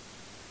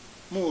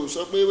mo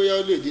sọ pé bóyá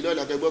ó lè di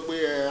lọ́la kẹ́ gbọ́ pé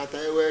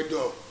Atawewe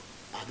dọ̀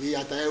àbí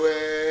Atawewe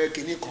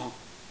kinní kan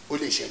ó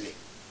lè ṣẹlẹ̀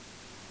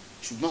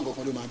ṣùgbọ́n nǹkan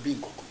kan ló máa bí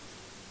nǹkan kan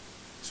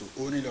so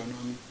ó ní lọ́nà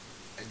mi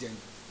ẹ̀jẹ̀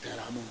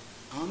tẹ̀ra mọ́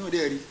àwọn náà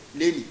dẹ̀ rí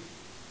lẹ́nì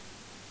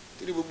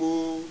torí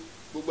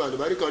gbogbo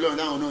àlùbáríkà Ọlọ́run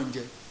láwọn náà ń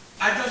jẹ.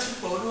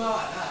 àjọṣepọ̀ olúwa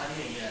wà láàárín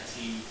ẹ̀yin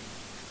àti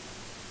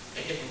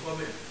ẹ̀jẹ̀ kí n kọ́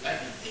bẹ̀rẹ̀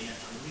láti ẹ̀yà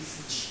tàwọn ní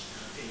Fuji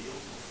ẹ̀yọ̀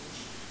ọkọ̀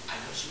Fuji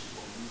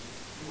àjọṣepọ̀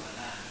ló wà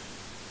láàrin.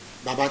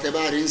 bàbá tẹ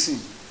bá rí ń sìn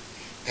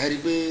ẹ rí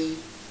i pé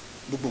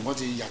gbogbo nǹkan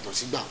ti yàtọ̀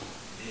sígbà kan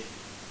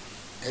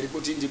ẹ rí i pé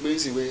ó ti ń di pé ń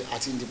sìn pé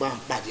àti ń di pé à ń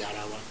pàdé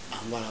ara wa à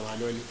ń wára wa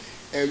lọ́lé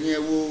ẹ̀yin ẹ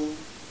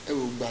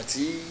wo gbà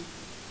tí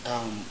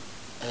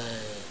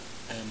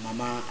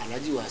màmá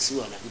Alhaji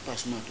Wasiu Alabi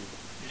Pasuma tó kù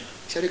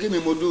ṣẹ́rí kí mi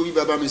mo dúró bí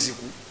bàbá mi sì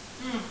kú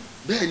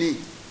bẹ́ẹ̀ ni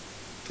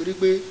torí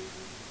pé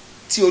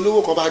tí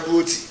olówó kan bá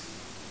dúró tì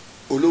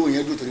olówó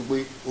yẹn dúró torí pé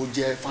ó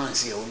jẹ́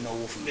fáǹsì ẹ̀ ó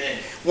náwó fún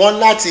un wọ́n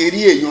láti rí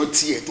èèyàn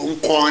tiẹ̀ tó ń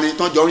kọrin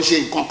tán jọ ń ṣe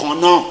nǹkan kan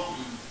náà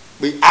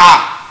pé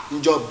ń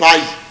jọ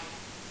báyìí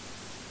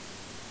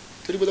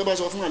torí pé tó bá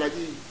sọ fún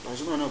Alhaji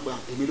Pasuma náà pé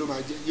èmi ló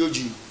máa jẹ́ yóò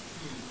jiyàn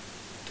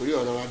torí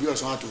ọ̀rọ̀ wa bí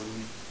ọ̀sán àtòrò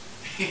ni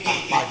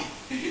àpàdé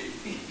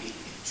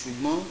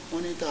ṣùgbọ́n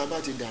wọ́n ní tá a bá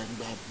ti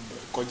dàgbà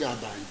kọjá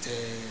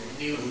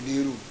bàǹtẹ́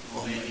onírù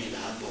ọmọ ìlà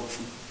àbọ̀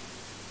fún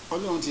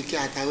ọlọ́run ti kẹ́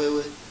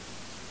Atawẹ́wẹ́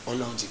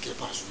ọlọ́run ti kẹ́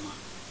Pasuma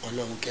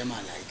ọlọ́run kẹ́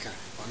Màláìka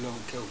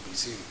ọlọ́run kẹ́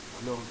Òbísèrè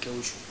ọlọ́run kẹ́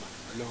Òṣùpá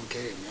ọlọ́run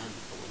kẹ́ Rẹ̀mí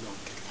Àlùkò ọlọ́run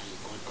kẹ́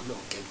Láyékọ́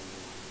ọlọ́run kẹ́ gbogbo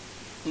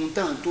wọn. n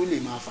tàn tó lè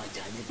máa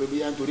fàjà ni pé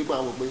bóyá nítorí pé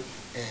àwọn pé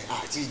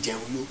àti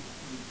ìjẹun ló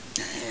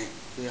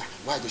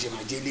wáyé tó ṣe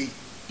máa jẹ́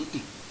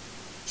léyìí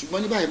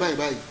ṣùgbọ́n ní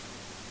báyìí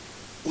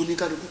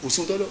oníkálukú kò sí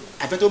ọtọ́lọ́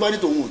àfẹ́ tó bá ní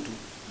tòun ò tó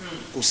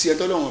kò sí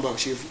ẹtọ́lọ́ wọn bá ò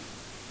ṣe fún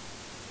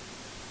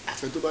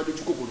àfẹ́ tó bá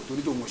dójú kòkòrò tó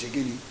ní tòun ò ṣe kí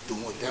ni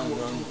tòun ò tẹ́wọ̀n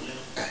lọ́rùn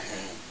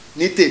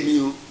ní tèmi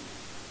o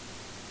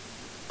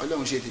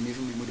ọlọ́run ṣe tèmi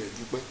fún mi mo dẹ̀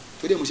dúpẹ́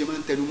tó dé mo ṣe máa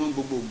ń tẹnu mọ́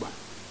gbogbo ìgbà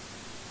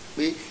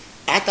pé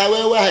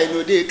Atawẹ́wẹ́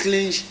àìlódé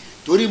clinch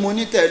torí mo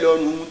ní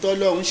tẹ́lọ́rùn ohun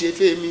tọ́lọ́run ṣe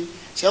fẹ́ mi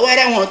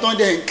ṣẹ́wárá wọn tán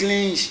dẹ̀ ń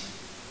clinch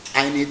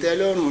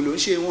àìnítẹ́lọ́rùn ló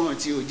ṣe wọ́n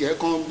tí ò jẹ́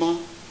kán gbọ́n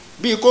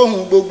bí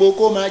kóhun gbogbo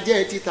kó máa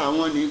jẹ́ títà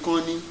wọn nìkan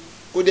ni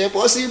kò dẹ̀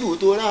pọ́síbù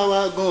tó rà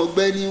wá gan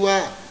ọgbẹ́ni wá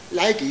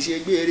láì kìí ṣe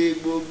gbére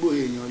gbogbo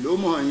èèyàn ló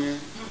mọ̀ yẹn.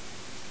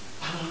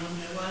 àwọn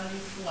ọmọ ẹ wá ní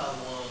fún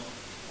àwọn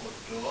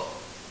ọ̀dọ́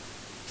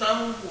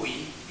táwọn wò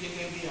yìí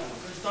gẹ́gẹ́ bí àwọn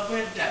tó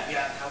fẹ́ dàbí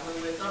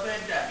Atawẹ́wẹ́ tó fẹ́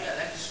dàbí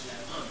Alhaji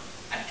Sulaiman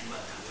Àdìó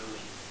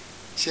Atawẹ́wẹ́.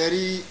 ṣe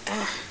rí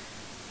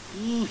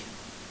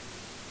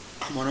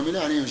àmọ̀ràn mi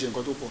láàrin ìrìnsẹ̀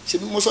nǹkan tó pọ̀ ṣe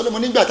mo sọ lọ́mọ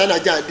nígbà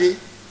tálájà dé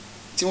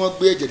tí wọ́n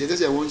gbé ẹ̀jẹ̀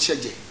tẹ́sẹ̀ wọn ń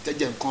ṣẹ̀jẹ̀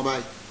tẹ́jẹ̀ nǹkan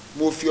báyìí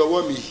mo fi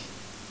ọwọ́ mi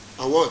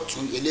ọwọ́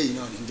ọ̀tún eléyìí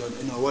náà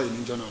nínú ọwọ́ yìí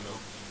níjọ́ náà lọ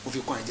mo fi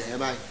kan ẹ̀jẹ̀ yẹn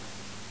báyìí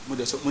mo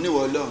dẹ̀ sọ mo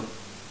níwọ̀ Ọlọ́run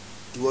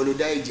ìwọ ló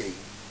dá ẹ̀jẹ̀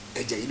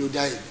yìí ló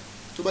dá èmi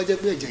tó bá jẹ́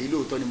pé ẹ̀jẹ̀ yìí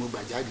lóòótọ́ ni mo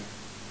gbà jáde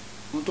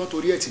mo tọ́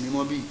torí ẹ̀ tì mí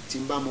mọ́ bíi tí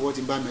n bá mọwọ́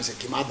tí n bá mẹsẹ̀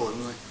kí n má bọ̀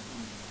nú ẹ̀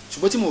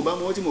ṣùgbọ́n tí mo bá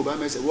mọwọ́ tí mo bá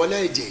mẹsẹ̀ wọlé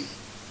ẹ̀jẹ̀ yìí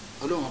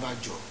Ọlọ́run bá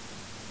jọ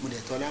mo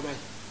dẹ̀ tọ́ lábàáyì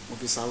mo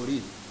fi sa orí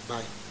mi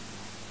báyìí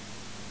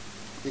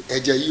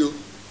ẹ̀jẹ̀ yìí o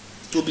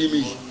tó bí mi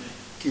yìí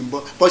kí n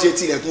bọ́ bọ́ ṣe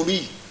tilẹ̀kùn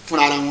bíi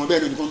fúnra ara wọn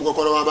bẹ́ẹ̀ ni kò mú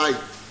kọ́kọ́rọ́ wá báyìí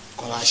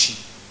kọ́ wá ṣí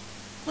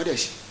wọ́n dẹ̀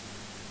ṣí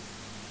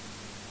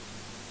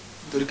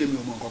torí kémi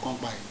ò mọ nǹkan kan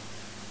pa ẹ̀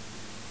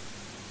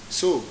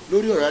so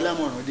lórí ọ̀rọ̀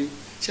alámọ̀ràn dé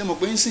ṣé mo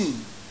pé ń sìn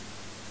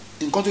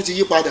nǹkan tó ti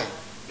yí padà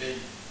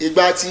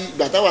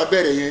ìgbà táwa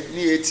bẹ̀rẹ̀ yẹn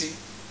ní etí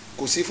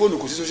kò sí fóònù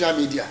kò sí social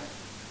media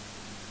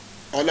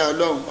ọlá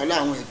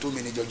àwọn ètò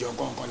Minijojo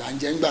nǹkan là ń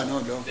jẹ́ ńgbà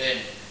náà lọ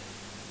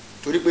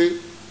torí pé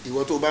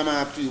ìwọ tó bá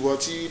máa ìwọ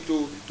tí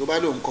tó bá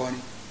lò ń kọrin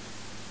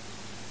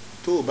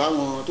tó bá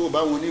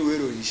wọn oníwèé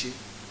ìròyìn ṣe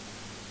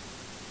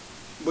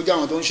bójá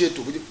àwọn tó ń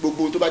ṣètò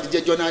gbogbo tó bá ti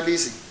jẹ́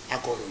journalist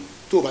akọ̀ròyìn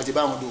tó bá ti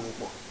bá wọn dòwò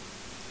pọ̀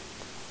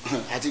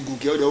àti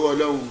gùnkè ọ̀dọ̀wọ́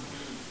Ọlọ́run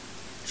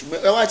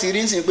ṣùgbọ́n ẹ wá ti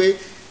rí nsìn pé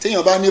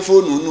téèyàn bá ní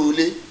fóònù nínú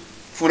ilé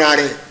fúnra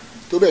rẹ̀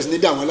tó bẹ̀rẹ̀ sí ní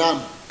dà wọ́n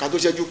láàmú ká tó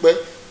ṣẹ́jú pẹ́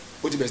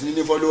ó ti bẹ̀rẹ̀ sí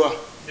ní follower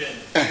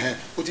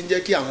ó ti ń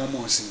jẹ́ kí àwọn ọmọ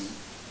ọ̀sìn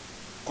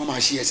kọ́ máa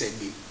ṣí ẹsẹ̀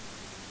gbé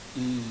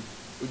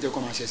ó jẹ́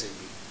kọ́ máa ṣe ẹsẹ̀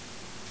gbé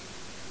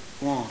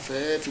wọn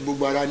fẹ́ fi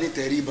gbogbo ara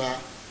nítẹríba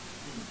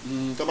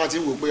tó bá ti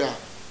ń wò pé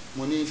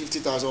mo ní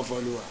 50,000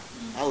 follower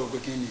á wò pé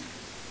kí ni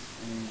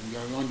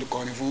ìyàwó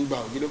kọrin fún gbà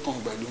ògidó kan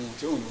pẹ̀lú wọn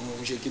tí òun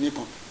ṣe kinní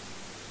kan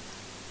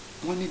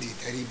wọ́n nídìí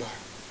ìtẹríba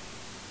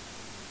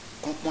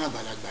kán pọ́n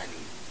àgbàlagbà lé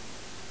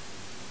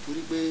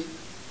torí pé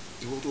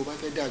ìwọ tó bá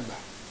fẹ́ dàgbà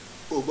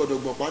o gbọ́dọ̀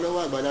gbọ̀pá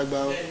lọ́wọ́ àgbàlagbà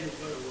o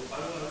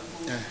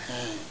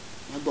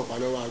má gbọ̀pá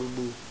lọ́wọ́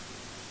arúgbó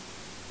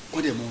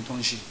kán dẹ̀ mọ ohun tó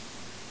ń ṣe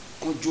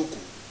kán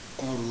jókòó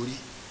kán rorí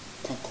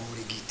kán kan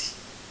orí gidi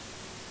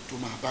tó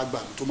máa bá gbà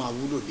tó máa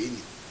wúlò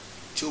lénìí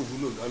tí ó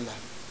wúlò lọ́la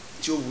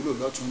tí ó wúlò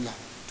lọ́túnla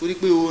torí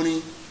pé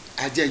orin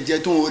àjẹjẹ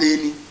tó ń re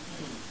ni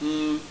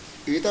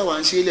èyí táwa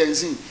ń ṣe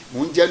lẹ́sìn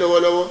mò ń jẹ́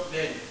lọ́wọ́lọ́wọ́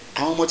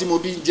àwọn ọmọ tí mo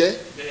bí ń jẹ́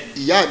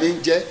ìyá mi ń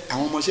jẹ́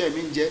àwọn ọmọọṣẹ́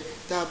mi ń jẹ́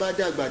tá a bá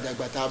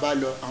dàgbà tá a bá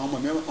lọ àwọn ọmọ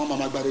mi wọ́n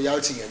máa gbàdọ̀ yá ó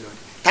ti yẹn lọ ni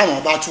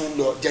táwọn bá tún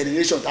lọ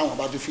generation táwọn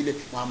bá tún filẹ̀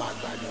wọ́n á máa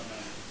gbà lọ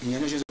ìyẹn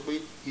ló ṣe sọ pé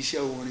iṣẹ́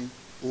orin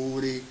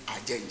oore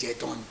àjẹjẹ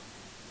tán ni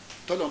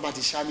tọ́lọ́ bá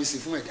ti ṣáàmì sí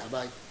fún ẹ̀dá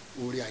báyìí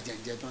oore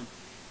àjẹjẹ tán ni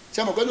ṣé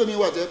àmọ̀ pẹ́lú mi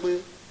wà tó yẹ pé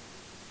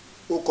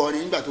ó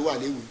kọrin nígbà tó wà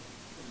léwu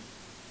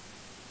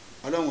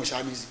ọlọ́run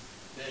ṣáàmì sí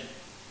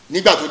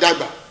nígbà tó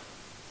dàgbà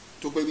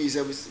tó pé bí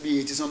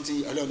 80 something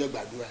ọlọ́run dẹ̀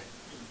gbàdúrà ẹ̀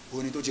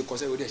orin tó ti kọ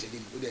sẹ́yìn ó dẹ̀ ṣe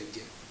gíní ó dẹ̀ ń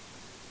jẹ́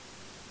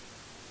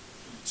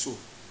so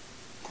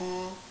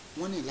kán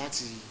wọ́n ní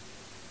láti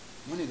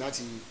wọ́n ní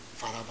láti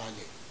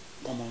farabalẹ̀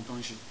kọ́ ọmọ tó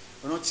ń ṣe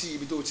rántí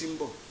ibi tó ti ń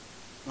bọ̀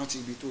rántí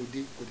ibi tó dé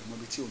kò dẹ̀ mọ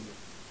ibi tí ò ń lọ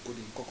kò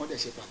dẹ̀ nǹkan kan dẹ̀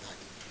ṣe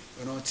pàtàkì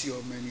rántí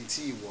ọmọ ẹni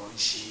tí ìwọ ń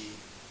ṣe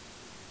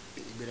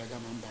ìgbéraga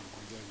máa ń ba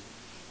nǹkan jẹ́ ni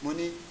mo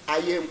ní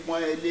ayé ń pọ́n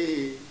ẹ lé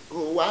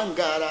o wá ń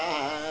gara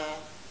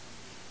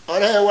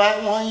ọ̀rẹ́ wa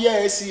wọ́n yẹ́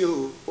ẹ sí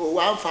o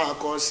wá ń fa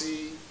akọ sí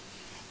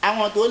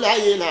àwọn tó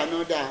láyé lànà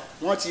dà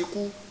wọ́n ti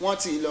kú wọ́n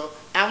ti lọ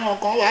àwọn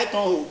kan wá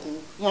tán òkú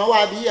wọ́n wá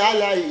bí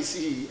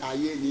aláìsí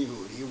ayé ni ò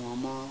rí wọn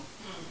mọ́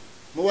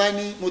mo wá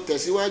ní mo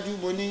tẹ̀síwájú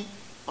mo ní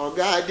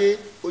ọ̀gá adé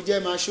ó jẹ́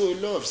máa show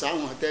love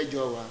sáwọn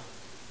tẹ́jọ wa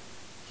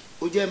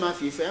ó jẹ́ máa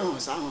fìfẹ́ hàn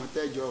sáwọn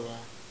tẹ́jọ wa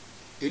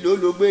èló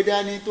ló gbé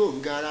dání tó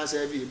ń gara sí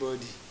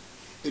everybody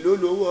èló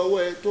lówó ọwọ́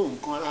ẹ tó ń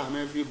kanra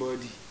mọ́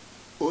everybody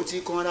ó ti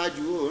kanra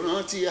ju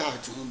rántí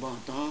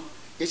àtúbọ̀tán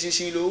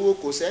eṣinṣin lówó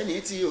kò sẹ́ni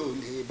tí ò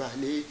lè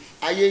balẹ̀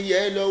ayé yẹ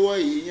lọ́wọ́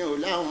ìyẹn ò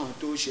láwọn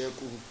tó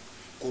ṣẹ́kù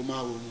kò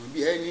máa wò wọ́n bí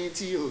ẹni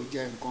tí ò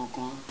jẹ nǹkan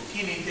kan. kí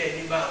ni tẹ́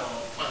ní báwọn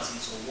fáǹsì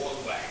sọ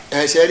wọ́ọ̀gbà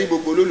ẹ̀. ẹ ṣe rí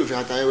gbogbo olólùfẹ́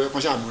Atawewe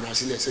kan ṣàmúra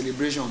sílẹ̀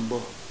celebration ń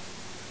bọ̀.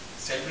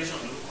 celebration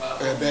ló kọ́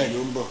ẹ bẹ́ẹ̀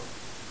ló ń bọ̀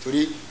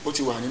torí ó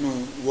ti wà nínú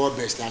world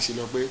best la ṣe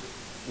lọ pé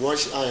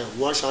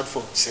watch out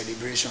for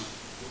celebration.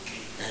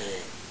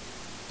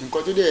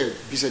 nǹkan tó dẹ̀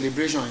bí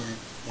celebration yẹn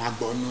wọ́n á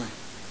gbọ́ nú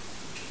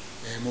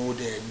ẹ̀ mo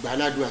dẹ̀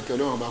gbàládùn àkẹ́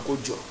ọlọ́run ọba kó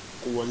jọ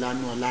kó wọlá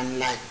nú ọlá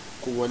ńlá ẹ̀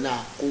kó wọlá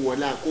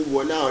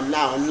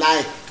ọlá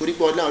ẹ̀ torí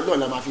pé ọlá ọlọ́run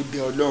la máa fi bẹ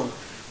ọlọ́run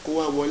kó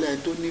wá wọlá ẹ̀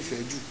tó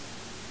nífẹ̀ẹ́ jù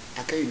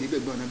akẹ́yìn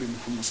nígbẹ̀gbẹ́ ọ̀nà bí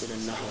Muhammad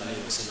sallallahu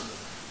alaihi wasallam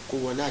kó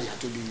wọlá àyà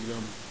tó bí mi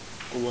lọ́mọ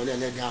kó wọlé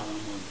ẹlẹ́dàá àwọn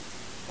ọmọ mi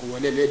kó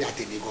wọlé ẹlẹ́dàá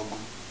tèmi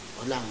gangan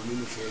ọlá àwọn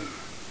olólùfẹ́ mi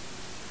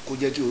kó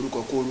jẹ́ kí orúkọ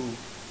kóró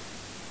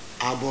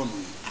ábọ̀mù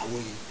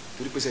àwòyìn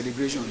torí pé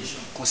celebration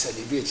kan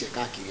celebrate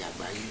káàkiri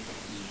àgbáyé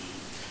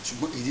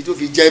ṣùgbọ́n ìdí tó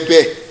fi jẹ́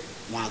bẹ́ẹ̀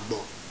wọ́n á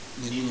gbọ́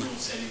nínú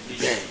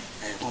bẹ́ẹ̀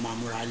wọ́n máa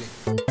múra lẹ̀.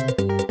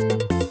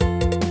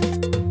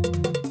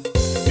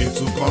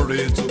 ètò kan rè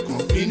ètò kan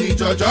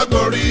Minijojo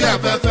gorí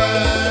afẹ́fẹ́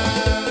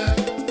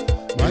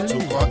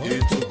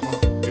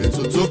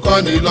ètò tó kọ́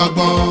ni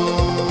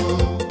lọ́gbọ́n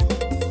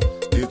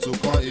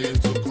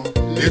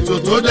ètò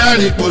tó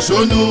dẹ́rìn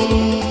pòṣónú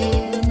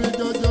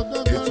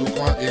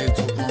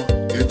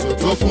ètò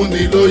tó fún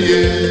ni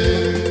lóye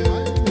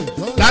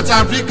láti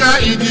Africa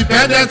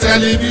Independent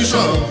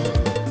Television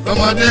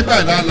ọmọdé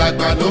pẹ̀lú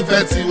alàgbà ló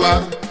fẹ́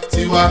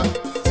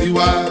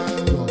tiwa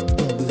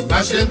la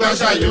ṣe ń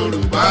gbàṣà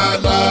Yorùbá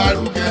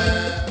lárugẹ.